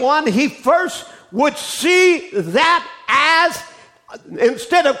mighty one, he first would see that as,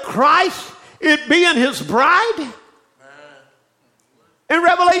 instead of Christ, it being his bride? In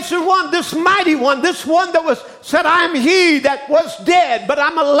Revelation 1, this mighty one, this one that was said, I am he that was dead, but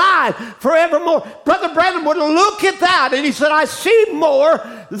I'm alive forevermore. Brother Branham would look at that and he said, I see more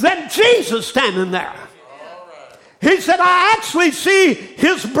than Jesus standing there. He said, I actually see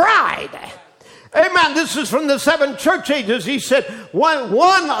his bride. Amen. This is from the 7 church ages. He said, one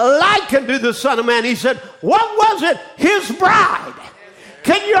like unto the Son of Man. He said, what was it? His bride.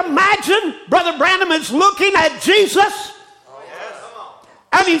 Can you imagine? Brother Branham is looking at Jesus.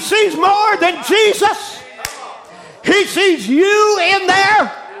 And he sees more than Jesus. He sees you in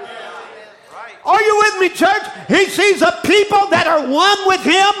there. Are you with me, church? He sees a people that are one with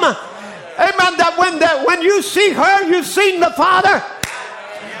him. Amen. That when you see her, you've seen the Father.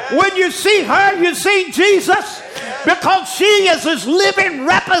 When you see her, you see Jesus, because she is his living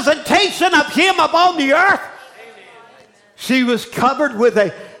representation of him upon the earth. She was covered with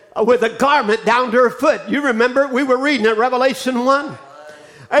a garment down to her foot. You remember, we were reading at Revelation 1.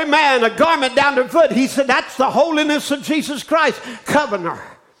 Amen, a garment down to her foot. He said, that's the holiness of Jesus Christ, covering her.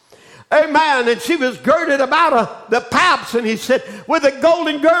 Amen, and she was girded about the paps, and he said, with a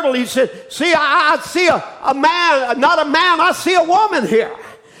golden girdle, he said, see, I see a man, not a man, I see a woman here.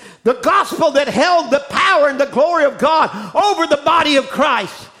 The gospel that held the power and the glory of God over the body of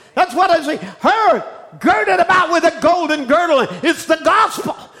Christ. That's what I see. Her girded about with a golden girdle. It's the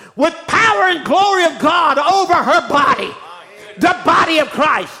gospel with power and glory of God over her body. The body of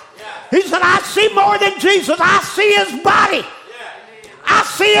Christ. He said, I see more than Jesus. I see his body. I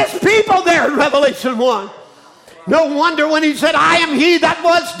see his people there in Revelation 1. No wonder when he said, I am he that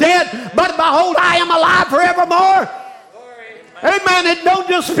was dead, but behold, I am alive forevermore. Amen. It don't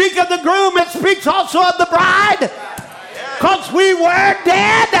just speak of the groom, it speaks also of the bride. Because we were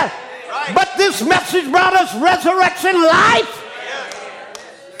dead, but this message brought us resurrection life.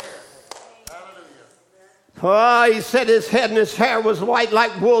 Oh, he said his head and his hair was white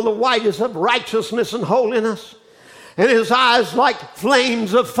like wool, the whitest of righteousness and holiness. And his eyes like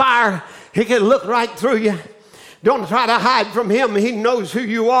flames of fire. He can look right through you. Don't try to hide from him. He knows who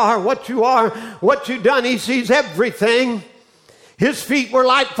you are, what you've done. He sees everything. His feet were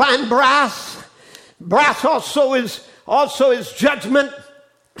like fine brass. Brass also is judgment.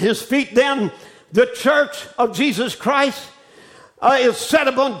 His feet then, the church of Jesus Christ, is set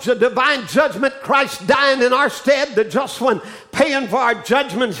upon divine judgment. Christ dying in our stead, the just one paying for our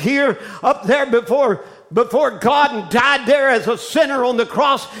judgments here, up there before before God and died there as a sinner on the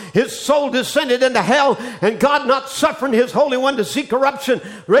cross. His soul descended into hell, and God, not suffering his Holy One to see corruption,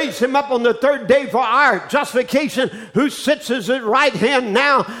 raised him up on the third day for our justification, who sits at his right hand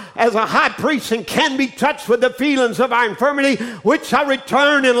now as a high priest and can be touched with the feelings of our infirmity, which shall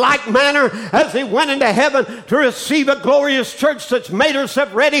return in like manner as he went into heaven to receive a glorious church that's made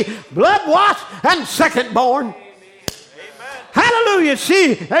herself ready, blood-washed and second-born. Hallelujah.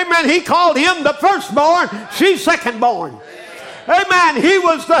 Amen. He called him the firstborn. She's secondborn. Amen. He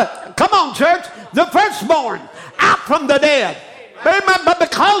was come on, church, the firstborn out from the dead. Amen. But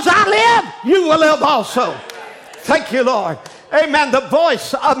because I live, you will live also. Thank you, Lord. Amen. The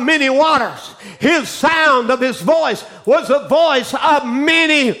voice of many waters. His sound of his voice was the voice of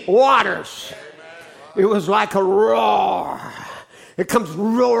many waters. It was like a roar. It comes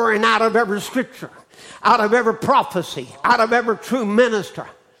roaring out of every scripture, out of every prophecy, out of every true minister,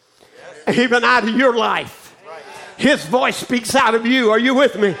 even out of your life. His voice speaks out of you. Are you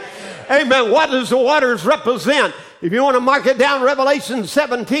with me? Amen. What does the waters represent? If you want to mark it down, Revelation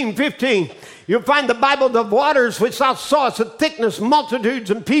 17:15, you'll find the Bible, the waters which thou sawest of thickness, multitudes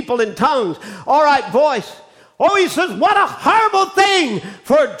and people in tongues. All right, voice. Oh, he says, what a horrible thing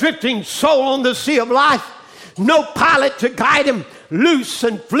for a drifting soul on the sea of life. No pilot to guide him, loose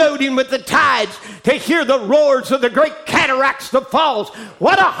and floating with the tides, to hear the roars of the great cataracts, the falls.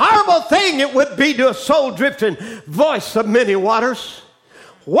 What a horrible thing it would be to a soul drifting. Voice of many waters.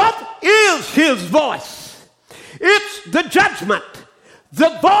 What is his voice? It's the judgment, the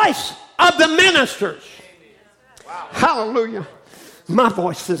voice of the ministers. Wow. Hallelujah. My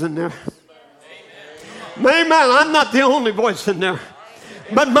voice is in there. Amen. I'm not the only voice in there,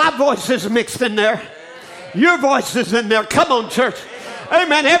 but my voice is mixed in there. Your voice is in there. Come on, church.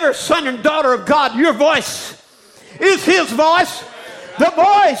 Amen. Every son and daughter of God, your voice is his voice. The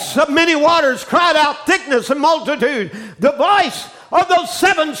voice of many waters cried out thickness and multitude. The voice of those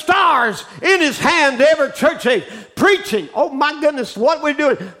 7 stars in his hand to every church age. Preaching. Oh my goodness, what we're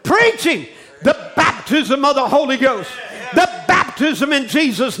doing. Preaching the baptism of the Holy Ghost. The baptism in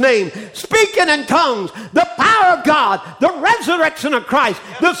Jesus' name. Speaking in tongues. The power of God. The resurrection of Christ.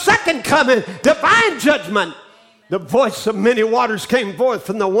 The second coming. Divine judgment. The voice of many waters came forth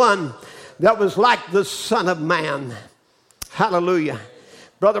from the one that was like the Son of Man. Hallelujah.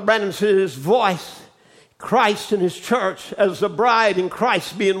 Brother Branham said his voice, Christ and his church, as the bride and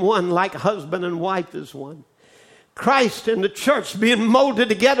Christ being one, like husband and wife is one. Christ and the church being molded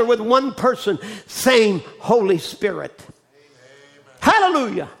together with one person, same Holy Spirit. Amen.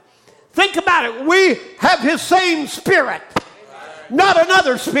 Hallelujah. Think about it. We have his same Spirit, not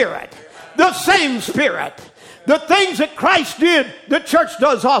another spirit. The same Spirit. The things that Christ did, the church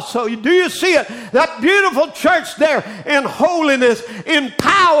does also. Do you see it? That beautiful church there in holiness, in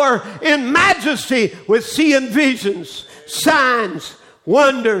power, in majesty, with seeing visions, signs,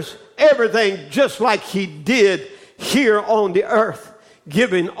 wonders, everything just like he did here on the earth,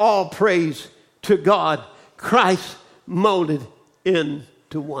 giving all praise to God. Christ molded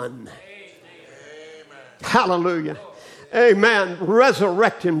into one. Amen. Hallelujah. Amen.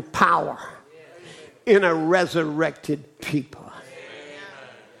 Resurrecting power in a resurrected people.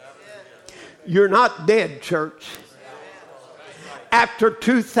 You're not dead, church. After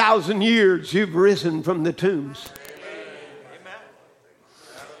 2,000 years, you've risen from the tombs.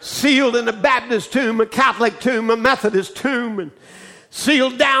 Sealed in a Baptist tomb, a Catholic tomb, a Methodist tomb, and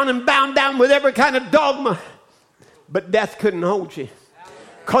sealed down and bound down with every kind of dogma. But death couldn't hold you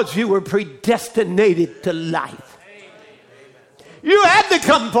because you were predestinated to life. You had to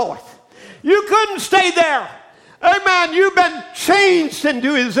come forth. You couldn't stay there. Amen. You've been changed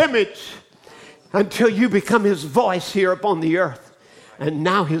into his image until you become his voice here upon the earth. And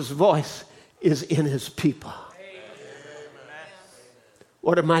now his voice is in his people.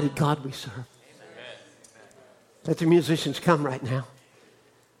 What a mighty God we serve. Let the musicians come right now.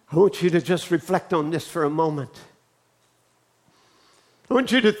 I want you to just reflect on this for a moment. I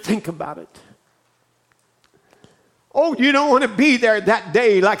want you to think about it. Oh, you don't want to be there that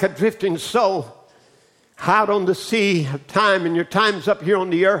day like a drifting soul out on the sea of time, and your time's up here on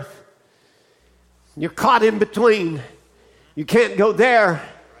the earth. You're caught in between. You can't go there,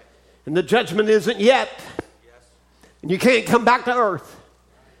 and the judgment isn't yet. And you can't come back to earth.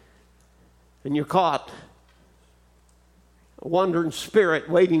 And you're caught. A wandering spirit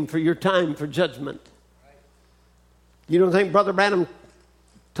waiting for your time for judgment. You don't think Brother Branham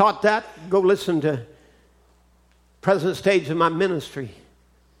taught that? Go listen to present stage of my ministry.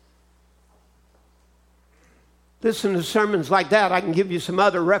 Listen to sermons like that. I can give you some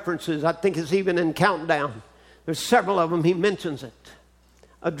other references. I think it's even in Countdown. There's several of them. He mentions it.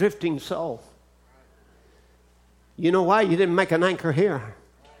 A drifting soul. You know why? You didn't make an anchor here.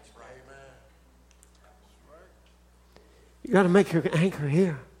 You got to make your anchor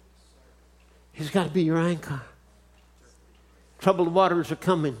here. He's got to be your anchor. Troubled waters are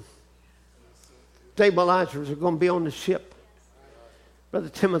coming. Stabilizers are going to be on the ship. Brother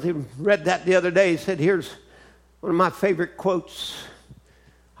Timothy read that the other day. He said, here's one of my favorite quotes.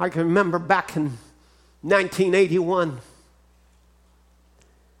 I can remember back in 1981.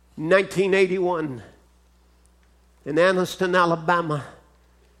 1981 in Anniston, Alabama.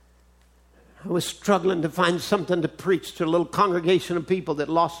 I was struggling to find something to preach to a little congregation of people that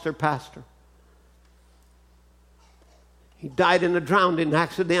lost their pastor. He died in a drowning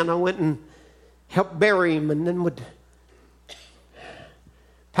accident. I went and helped bury him and then would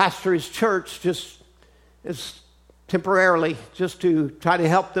pastor his church just as temporarily, just to try to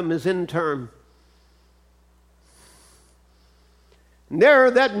help them as intern. And there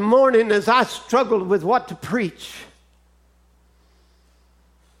that morning as I struggled with what to preach,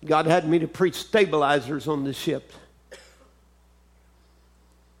 God had me to preach stabilizers on the ship.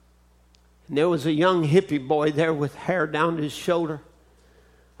 And there was a young hippie boy there with hair down his shoulder,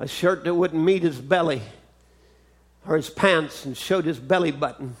 a shirt that wouldn't meet his belly or his pants and showed his belly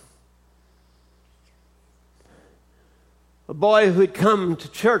button. A boy who had come to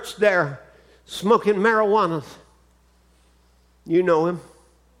church there smoking marijuana. You know him.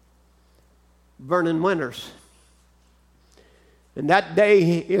 Vernon Winters. And that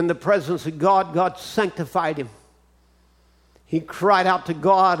day in the presence of God, God sanctified him. He cried out to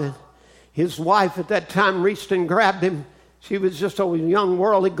God, and his wife at that time reached and grabbed him. She was just a young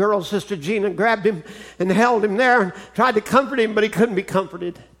worldly girl. Sister Gina grabbed him and held him there and tried to comfort him, but he couldn't be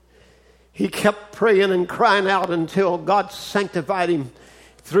comforted. He kept praying and crying out until God sanctified him,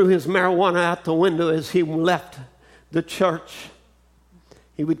 threw his marijuana out the window as he left the church.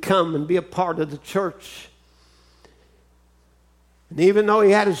 He would come and be a part of the church. And even though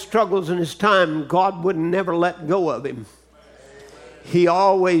he had his struggles in his time, God would never let go of him. He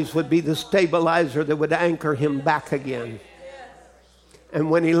always would be the stabilizer that would anchor him back again. And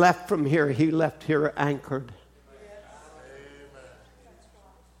when he left from here, he left here anchored.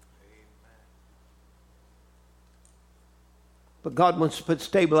 But God wants to put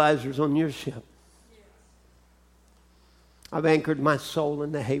stabilizers on your ship. I've anchored my soul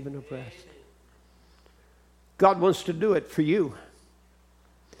in the haven of rest. God wants to do it for you.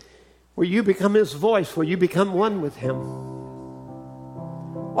 Where you become his voice, where you become one with him.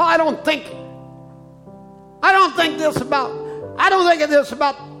 Well, I don't think this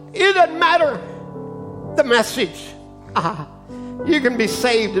about, it doesn't matter the message. You can be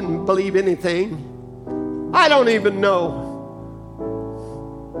saved and believe anything. I don't even know.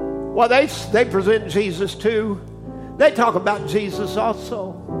 Well, they present Jesus too. They talk about Jesus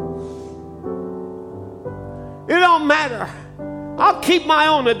also. It don't matter. I'll keep my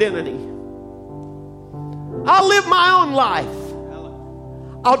own identity. I'll live my own life.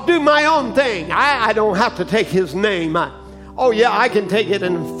 I'll do my own thing. I don't have to take his name. I can take it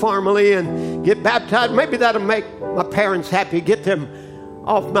informally and get baptized. Maybe that'll make my parents happy, get them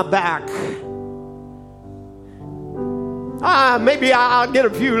off my back. Maybe I'll get a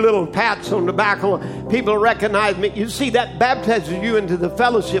few little pats on the back. People recognize me. You see, that baptizes you into the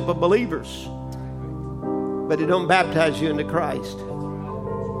fellowship of believers. But it don't baptize you into Christ.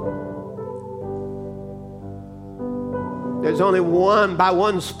 There's only one, by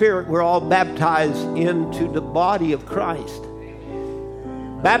one Spirit, we're all baptized into the body of Christ.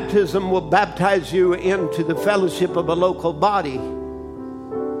 Baptism will baptize you into the fellowship of a local body.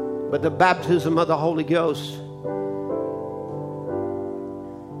 But the baptism of the Holy Ghost,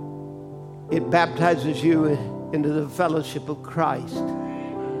 it baptizes you into the fellowship of Christ.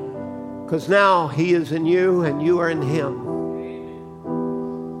 Because now he is in you and you are in him.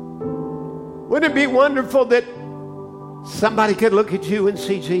 Wouldn't it be wonderful that somebody could look at you and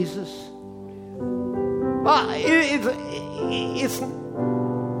see Jesus?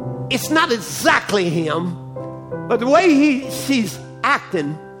 It's not exactly him, but the way she's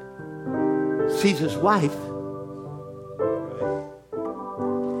acting, sees his wife.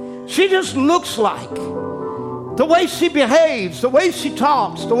 She just looks like, the way she behaves, the way she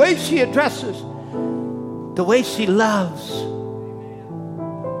talks, the way she addresses, the way she loves.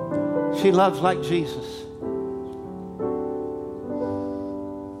 She loves like Jesus.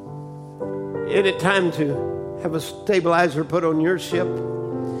 Isn't it time to have a stabilizer put on your ship?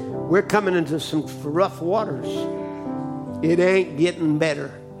 We're coming into some rough waters. It ain't getting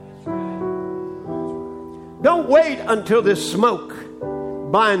better. Don't wait until this smoke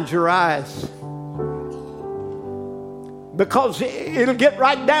blinds your eyes. Because it'll get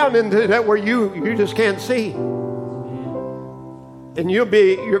right down into that where you just can't see. And your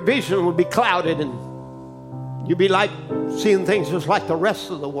vision will be clouded, and you'll be like seeing things just like the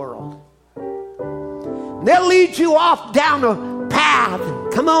rest of the world. They'll lead you off down a path.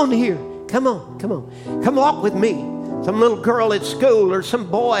 Come on here. Come on. Come walk with me. Some little girl at school, or some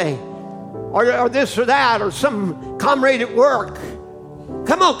boy, or this or that, or some comrade at work.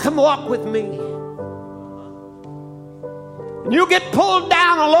 Come on, come walk with me. And you'll get pulled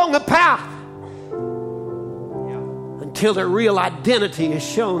down along a path until their real identity is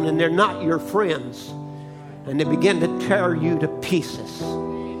shown and they're not your friends. And they begin to tear you to pieces.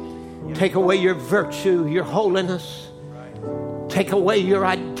 Take away your virtue, your holiness. Take away your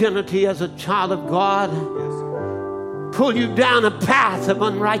identity as a child of God. Pull you down a path of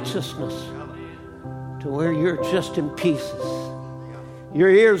unrighteousness to where you're just in pieces. Your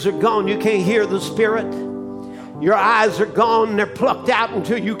ears are gone. You can't hear the Spirit. Your eyes are gone. They're plucked out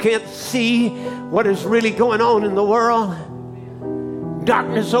until you can't see what is really going on in the world.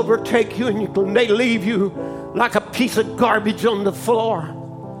 Darkness overtake you, and they leave you like a piece of garbage on the floor.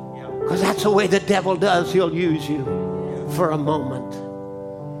 Because that's the way the devil does. He'll use you for a moment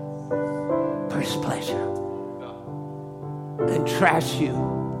for his pleasure and trash you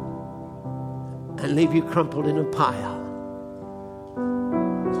and leave you crumpled in a pile.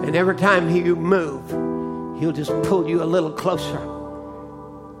 And every time you move, he'll just pull you a little closer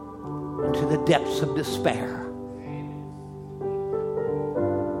into the depths of despair.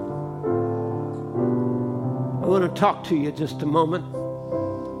 I want to talk to you just a moment.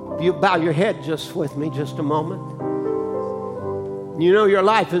 If you bow your head just with me just a moment. You know your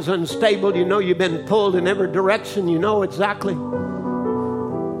life is unstable. You know you've been pulled in every direction. You know exactly.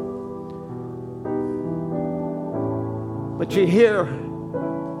 But you hear,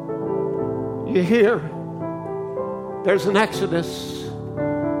 there's an exodus.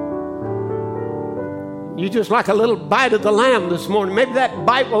 You just like a little bite of the lamb this morning. Maybe that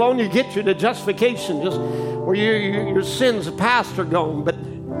bite will only get you to justification, just where your sins of past are gone. But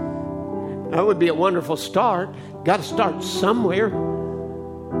that would be a wonderful start. Got to start somewhere.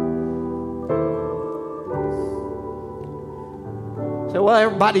 So, well,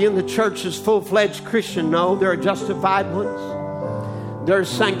 everybody in the church is full-fledged Christian. No, there are justified ones. There are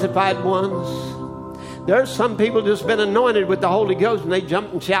sanctified ones. There are some people just been anointed with the Holy Ghost and they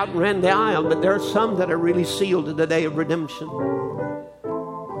jumped and shouted and ran the aisle. But there are some that are really sealed to the day of redemption.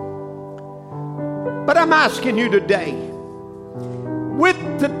 But I'm asking you today,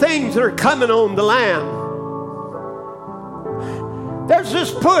 with the things that are coming on the land, there's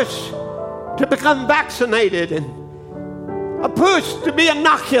this push to become vaccinated, and a push to be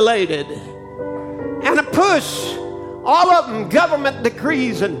inoculated, and a push, all of them government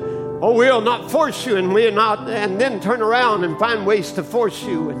decrees, and we'll not force you, and we're not, and then turn around and find ways to force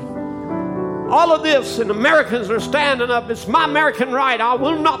you, and all of this, and Americans are standing up. It's my American right. I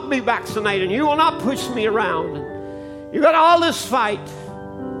will not be vaccinated. You will not push me around. And you got all this fight.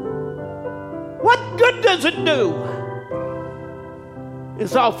 What good does it do?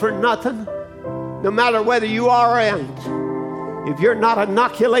 It's all for nothing, no matter whether you are or ain't. If you're not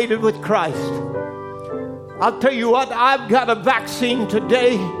inoculated with Christ, I'll tell you what, I've got a vaccine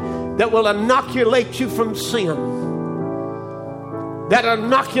today that will inoculate you from sin. That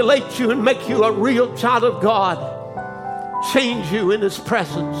inoculates you and make you a real child of God. Change you in His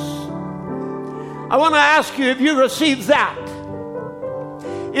presence. I want to ask you if you received that.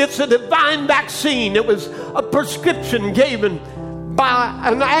 It's a divine vaccine. It was a prescription given by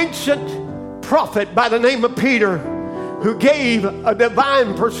an ancient prophet by the name of Peter, who gave a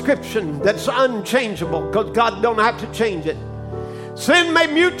divine prescription that's unchangeable, because God don't have to change it. Sin may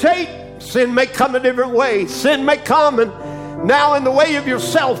mutate. Sin may come a different way. Sin may come and now in the way of your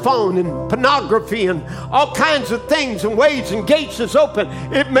cell phone and pornography and all kinds of things and ways and gates is open.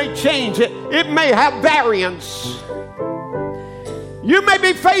 It may change it. It may have variants. You may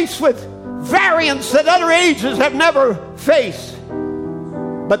be faced with variants that other ages have never faced.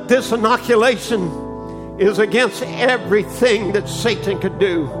 But this inoculation is against everything that Satan could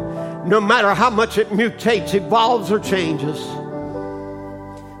do, no matter how much it mutates, evolves, or changes.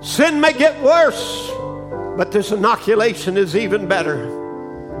 Sin may get worse, but this inoculation is even better.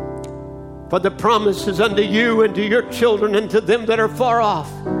 For the promise is unto you and to your children and to them that are far off,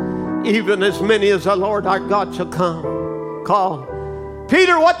 even as many as the Lord our God shall call.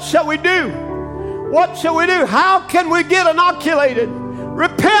 Peter, what shall we do? What shall we do? How can we get inoculated?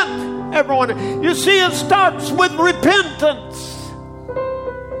 Repent, everyone. You see, it starts with repentance.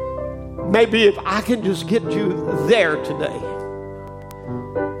 Maybe if I can just get you there today.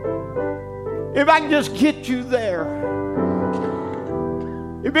 If I can just get you there.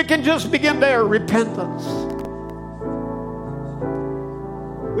 If it can just begin there, repentance.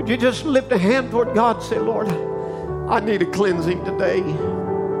 Would you just lift a hand toward God and say, Lord, I need a cleansing today.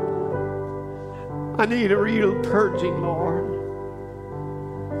 I need a real purging, Lord.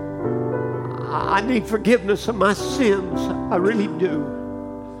 I need forgiveness of my sins. I really do.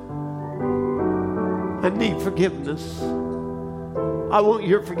 I need forgiveness. I want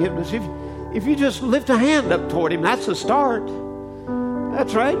your forgiveness. If you just lift a hand up toward him, that's the start.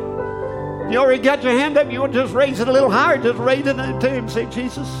 That's right. You already got your hand up. You want to just raise it a little higher. Just raise it to him. Say,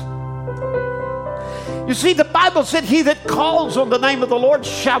 Jesus. You see, the Bible said, he that calls on the name of the Lord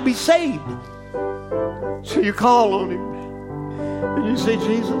shall be saved. So you call on him. And you say,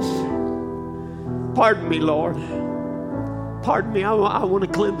 Jesus, pardon me, Lord. Pardon me. I want a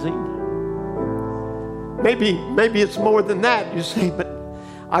cleansing. Maybe it's more than that. You say, but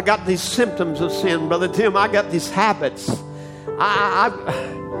I got these symptoms of sin, Brother Tim. I got these habits.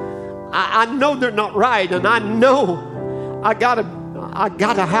 I know they're not right, and I know I gotta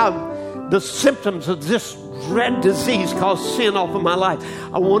have the symptoms of this dread disease called sin off of my life.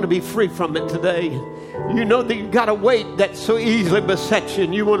 I want to be free from it today. You know that you've got a weight that so easily besets you,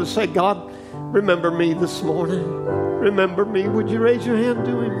 and you want to say, God, remember me this morning. Remember me. Would you raise your hand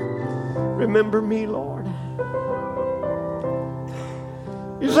to him? Remember me, Lord.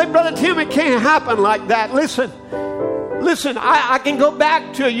 You say, Brother Tim, it can't happen like that. Listen, I can go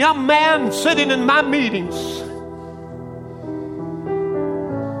back to a young man sitting in my meetings.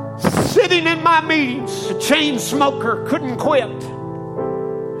 Sitting in my meetings, a chain smoker, couldn't quit.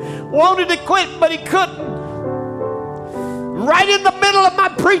 Wanted to quit, but he couldn't. Right in the middle of my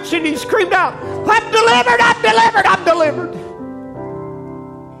preaching, he screamed out, I'm delivered, I'm delivered, I'm delivered.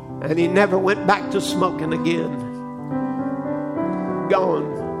 And he never went back to smoking again.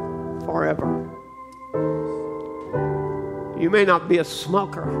 Gone forever. You may not be a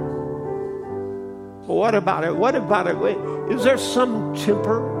smoker. But what about it? What about it? Is there some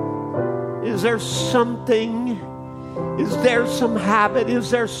temper? Is there something? Is there some habit?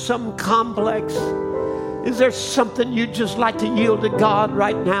 Is there some complex? Is there something you'd just like to yield to God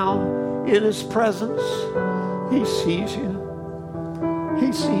right now in his presence? He sees you.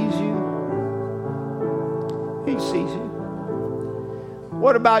 He sees you. He sees you.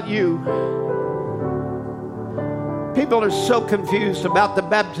 What about you? People are so confused about the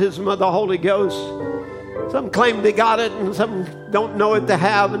baptism of the Holy Ghost. Some claim they got it and some don't know it to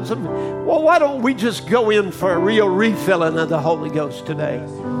have. And some, well, why don't we just go in for a real refilling of the Holy Ghost today?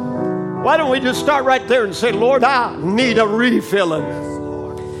 Why don't we just start right there and say, Lord, I need a refilling.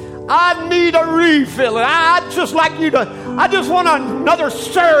 I need a refilling. I just want another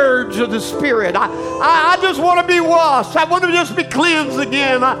surge of the Spirit. I just want to be washed. I want to just be cleansed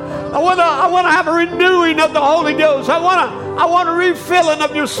again. I want to have a renewing of the Holy Ghost. I want a refilling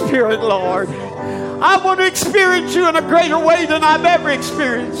of your Spirit, Lord. I want to experience you in a greater way than I've ever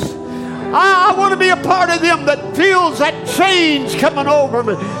experienced. I want to be a part of them that feels that change coming over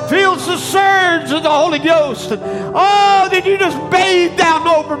me, feels the surge of the Holy Ghost. And, oh, did you just bathe down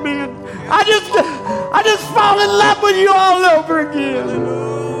over me? And I just fall in love with you all over again.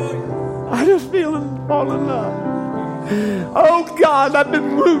 I just fall in love. Oh God, I've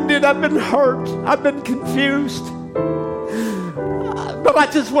been wounded, I've been hurt, I've been confused. But I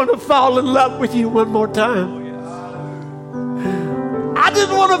just want to fall in love with you one more time. I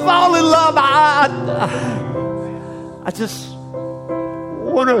just want to fall in love. I just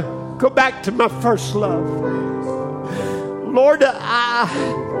want to go back to my first love. Lord, there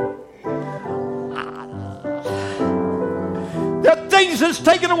are things that's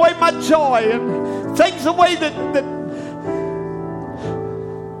taken away my joy and things away that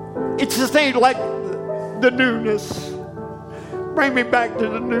it just ain't like the newness. Bring me back to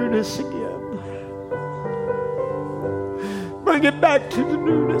the newness again. Bring it back to the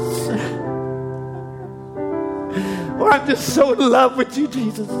newness. Oh, I'm just so in love with you,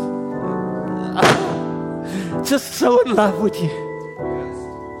 Jesus. Just so in love with you.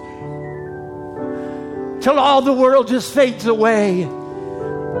 Till all the world just fades away.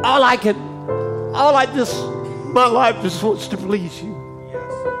 My life just wants to please you.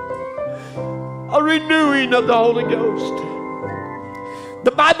 A renewing of the Holy Ghost. The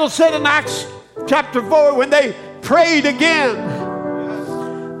Bible said in Acts chapter 4, when they prayed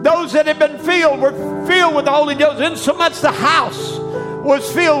again, those that had been filled were filled with the Holy Ghost, insomuch the house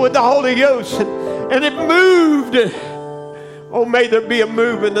was filled with the Holy Ghost, and it moved. Oh, may there be a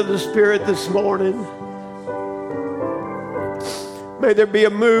movement of the Spirit this morning. May there be a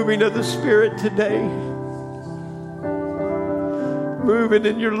moving of the Spirit today. Moving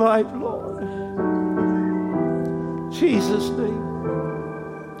in your life, Lord. Jesus' name.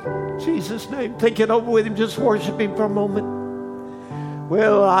 Jesus' name. Take it over with him. Just worship him for a moment.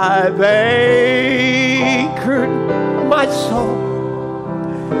 Well, I've anchored my soul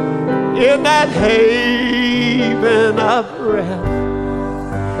in that haven of rest,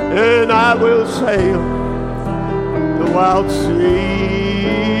 and I will sail the wild seas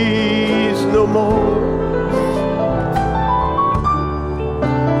no more.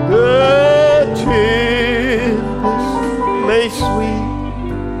 The tempest may sweep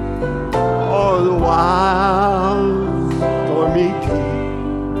or the wild stormy deep,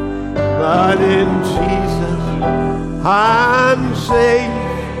 but in Jesus I'm safe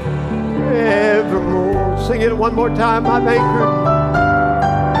evermore. Sing it one more time. I've anchored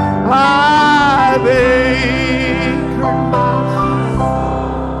my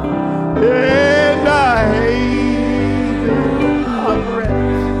soul in a haven of rest,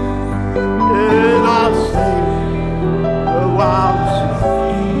 and I'll sail the wild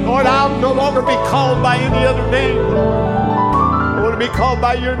sea. Lord, I'll no longer be called by any other name. I want to be called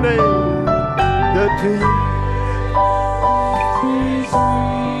by your name. The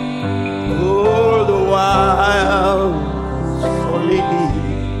for the wild stormy deep,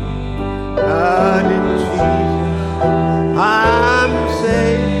 and in Jesus I'm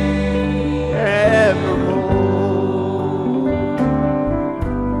safe evermore.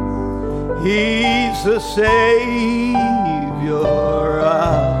 He's the Savior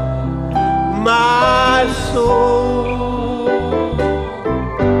of my soul,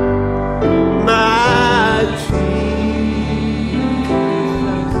 my Jesus.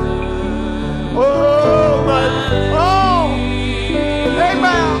 Oh,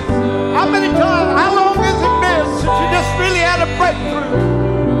 amen. How many times, how long has it been since you just really had a breakthrough?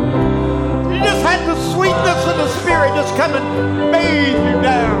 You just had the sweetness of the Spirit just come and bathe you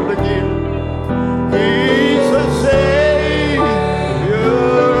down again. He's the Savior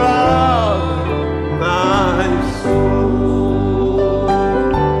of my soul.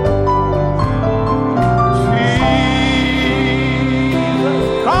 Jesus,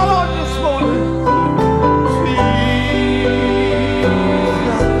 call on this morning.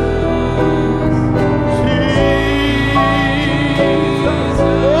 Jesus,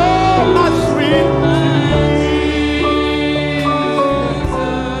 oh my sweet Jesus.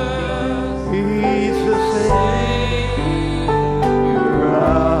 He's the Savior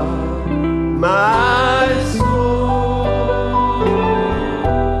of my soul.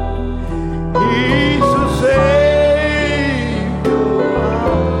 He's the Savior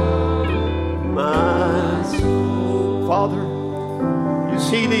of my soul. Father, you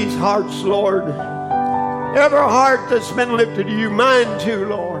see these hearts, Lord. Every heart that's been lifted to you, mine too,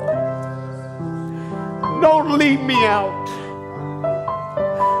 Lord. Don't leave me out.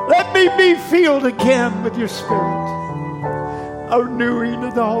 Let me be filled again with your Spirit, a renewing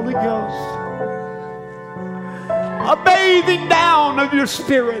of the Holy Ghost, a bathing down of your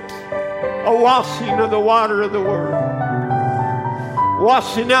Spirit, a washing of the water of the Word,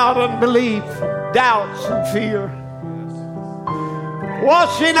 washing out unbelief, doubts, and fear,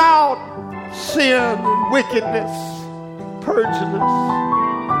 washing out sin and wickedness, purging us.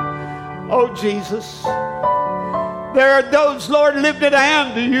 Oh, Jesus. There are those, Lord, lifted a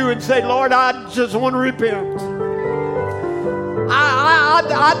hand to you and say, Lord, I just want to repent.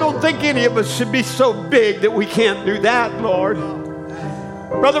 I don't think any of us should be so big that we can't do that, Lord.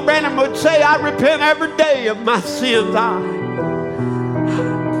 Brother Branham would say, I repent every day of my sins. I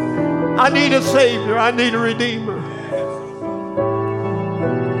need a Savior. I need a Redeemer.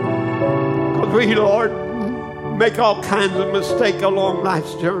 Because we, Lord, make all kinds of mistakes along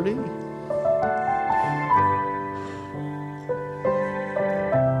life's journey.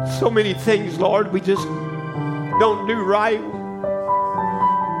 So many things, Lord, we just don't do right.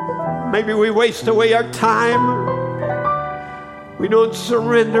 Maybe we waste away our time. We don't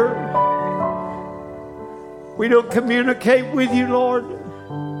surrender. We don't communicate with you, Lord,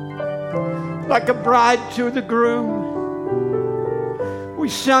 like a bride to the groom. We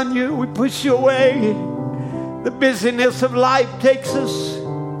shun you. We push you away. The busyness of life takes us.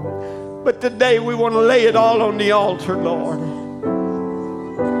 But today we want to lay it all on the altar, Lord.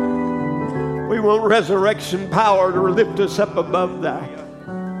 We want resurrection power to lift us up above that.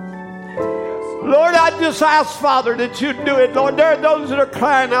 Lord, I just ask, Father, that you'd do it. Lord, there are those that are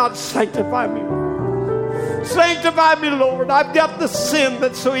crying out, sanctify me. Sanctify me, Lord. I've got the sin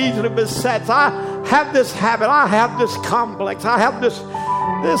that so easily besets. I have this habit. I have this complex. I have this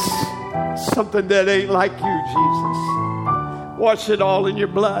something that ain't like you, Jesus. Wash it all in your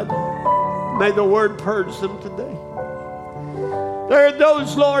blood. May the word purge them today. There are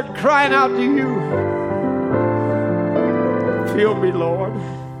those, Lord, crying out to you. Fill me, Lord.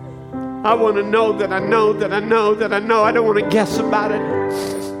 I want to know that I know that I know that I know. I don't want to guess about it.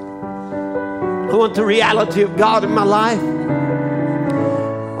 I want the reality of God in my life.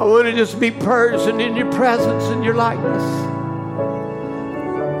 I want to just be purged and in your presence and your likeness.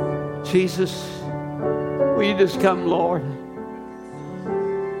 Jesus, will you just come, Lord?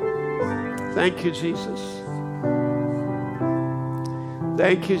 Thank you, Jesus.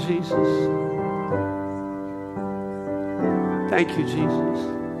 Thank you, Jesus. Thank you, Jesus.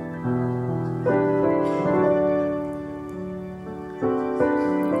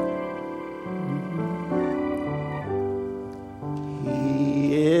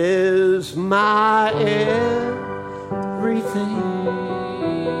 He is my everything.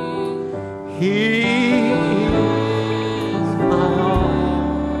 He is my all.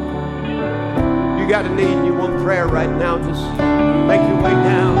 You got a need and you want prayer right now, just make your way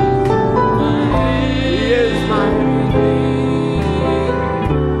down. He is my everything.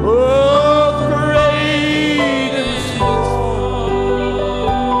 Oh, great and small.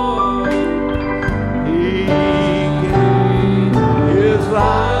 He gave his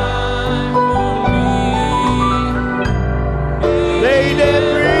life for me. Laid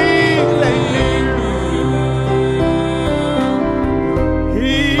everything new.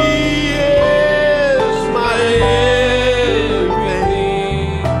 He is my everything.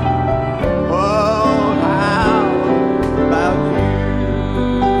 Oh, how about you?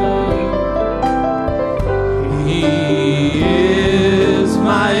 He is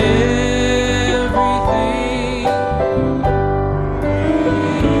my everything. He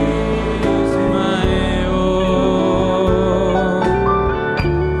is my all.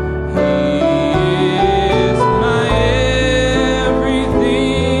 He is my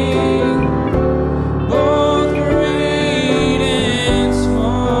everything, both great and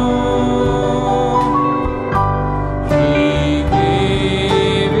small. He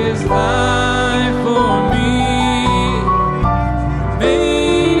gave his life for me,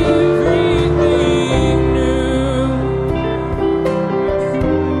 made everything new.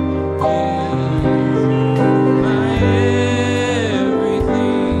 He is my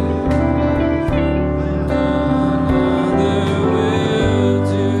everything, none other will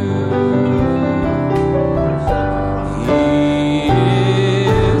do. He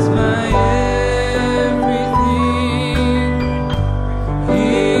is my everything. He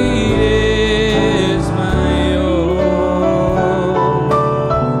is my all.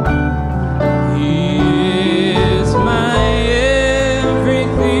 He is my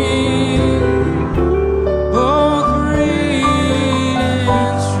everything, both great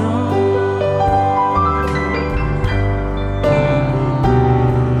and strong.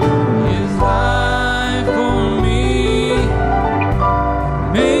 His life for me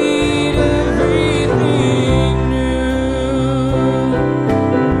made everything new.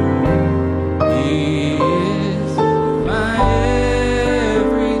 He is my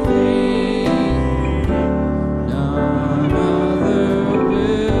everything, none other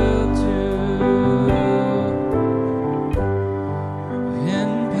will do.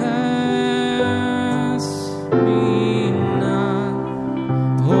 And pass me not,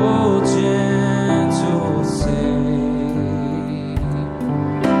 oh gentle Savior.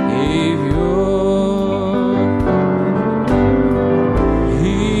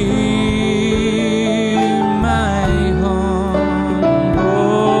 Hear my humble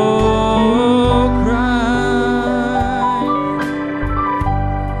cry.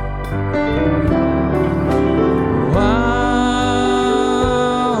 While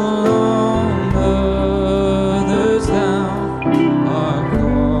on others thou art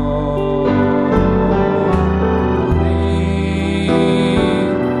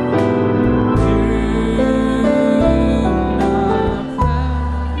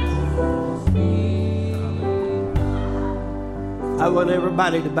I want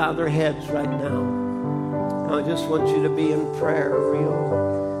everybody to bow their heads right now. I just want you to be in prayer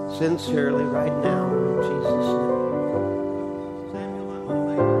real sincerely right now in Jesus' name.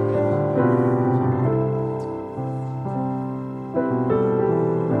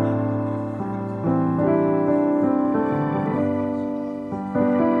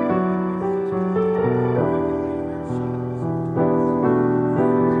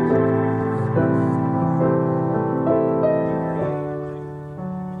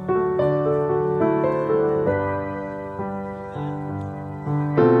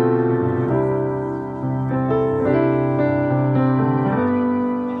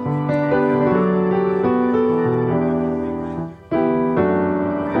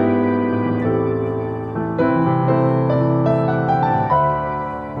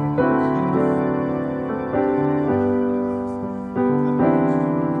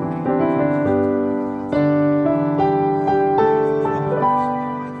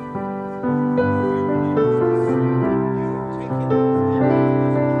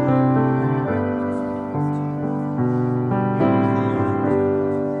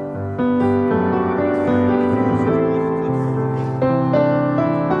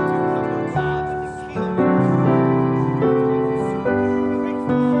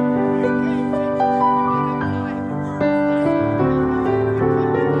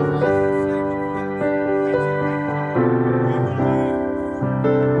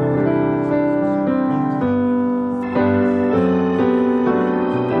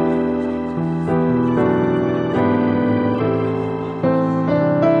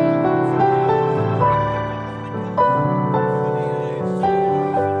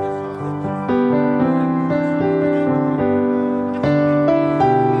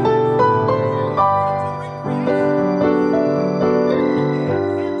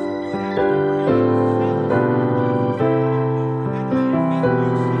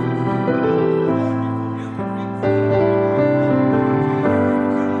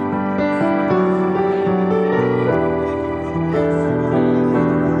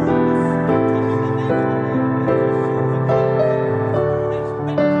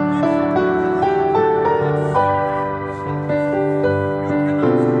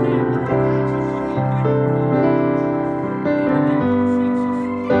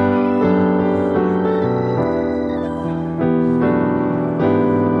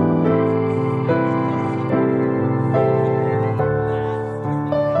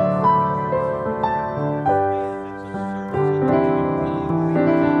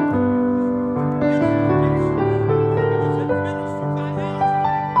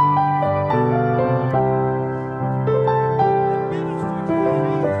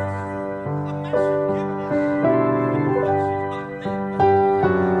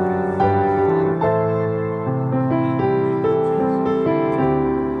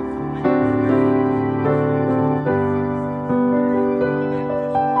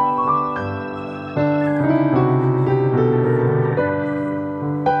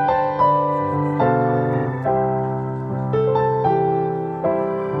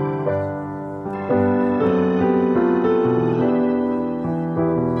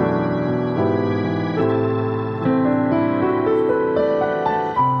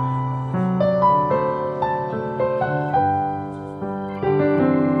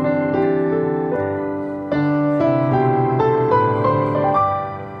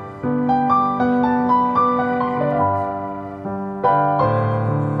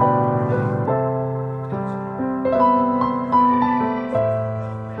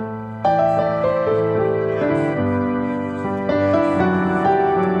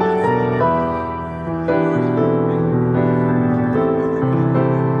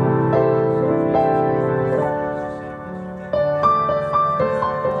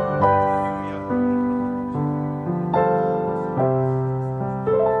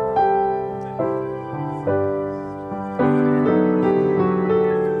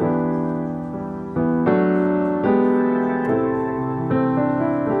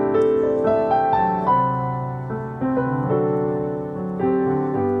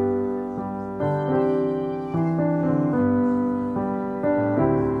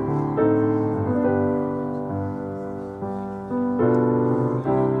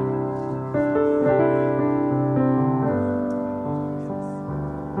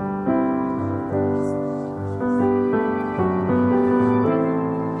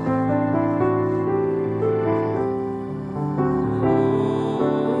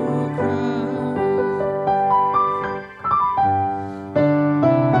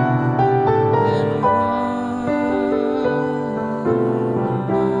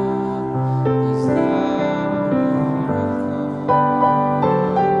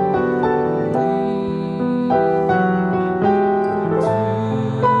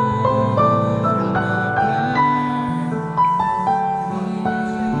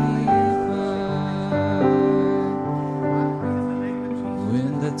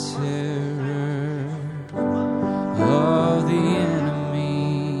 the terror of the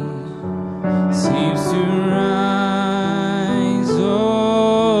enemy seems to rise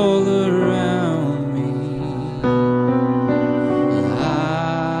all around me,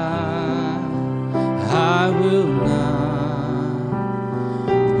 I will not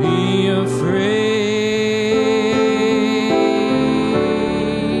be afraid.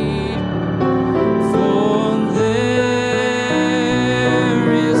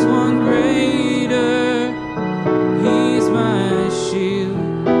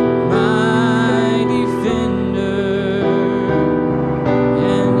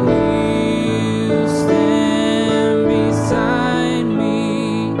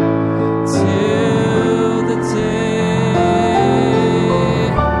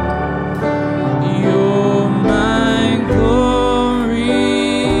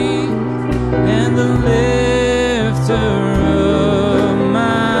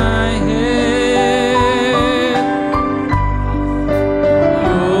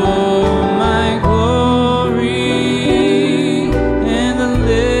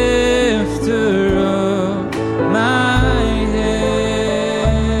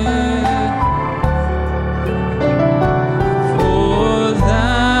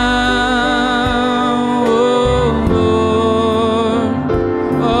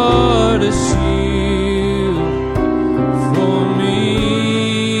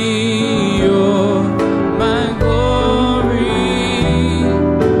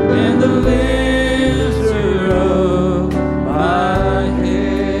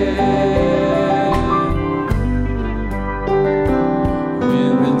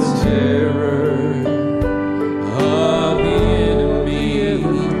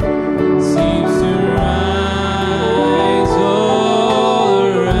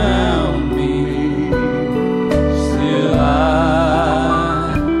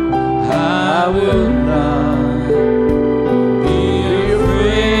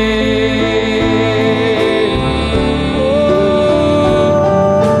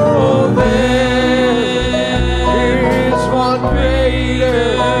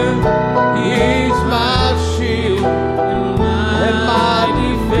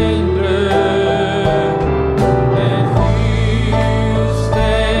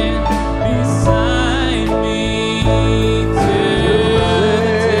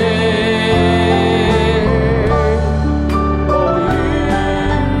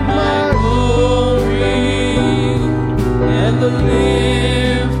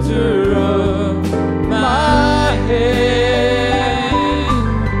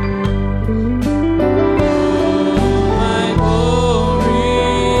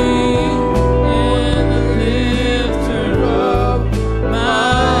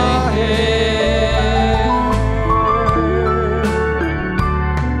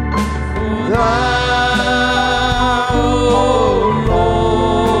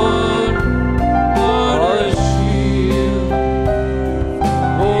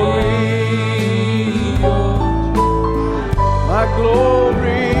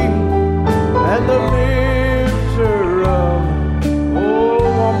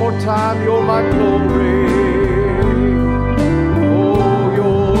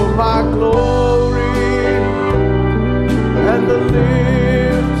 The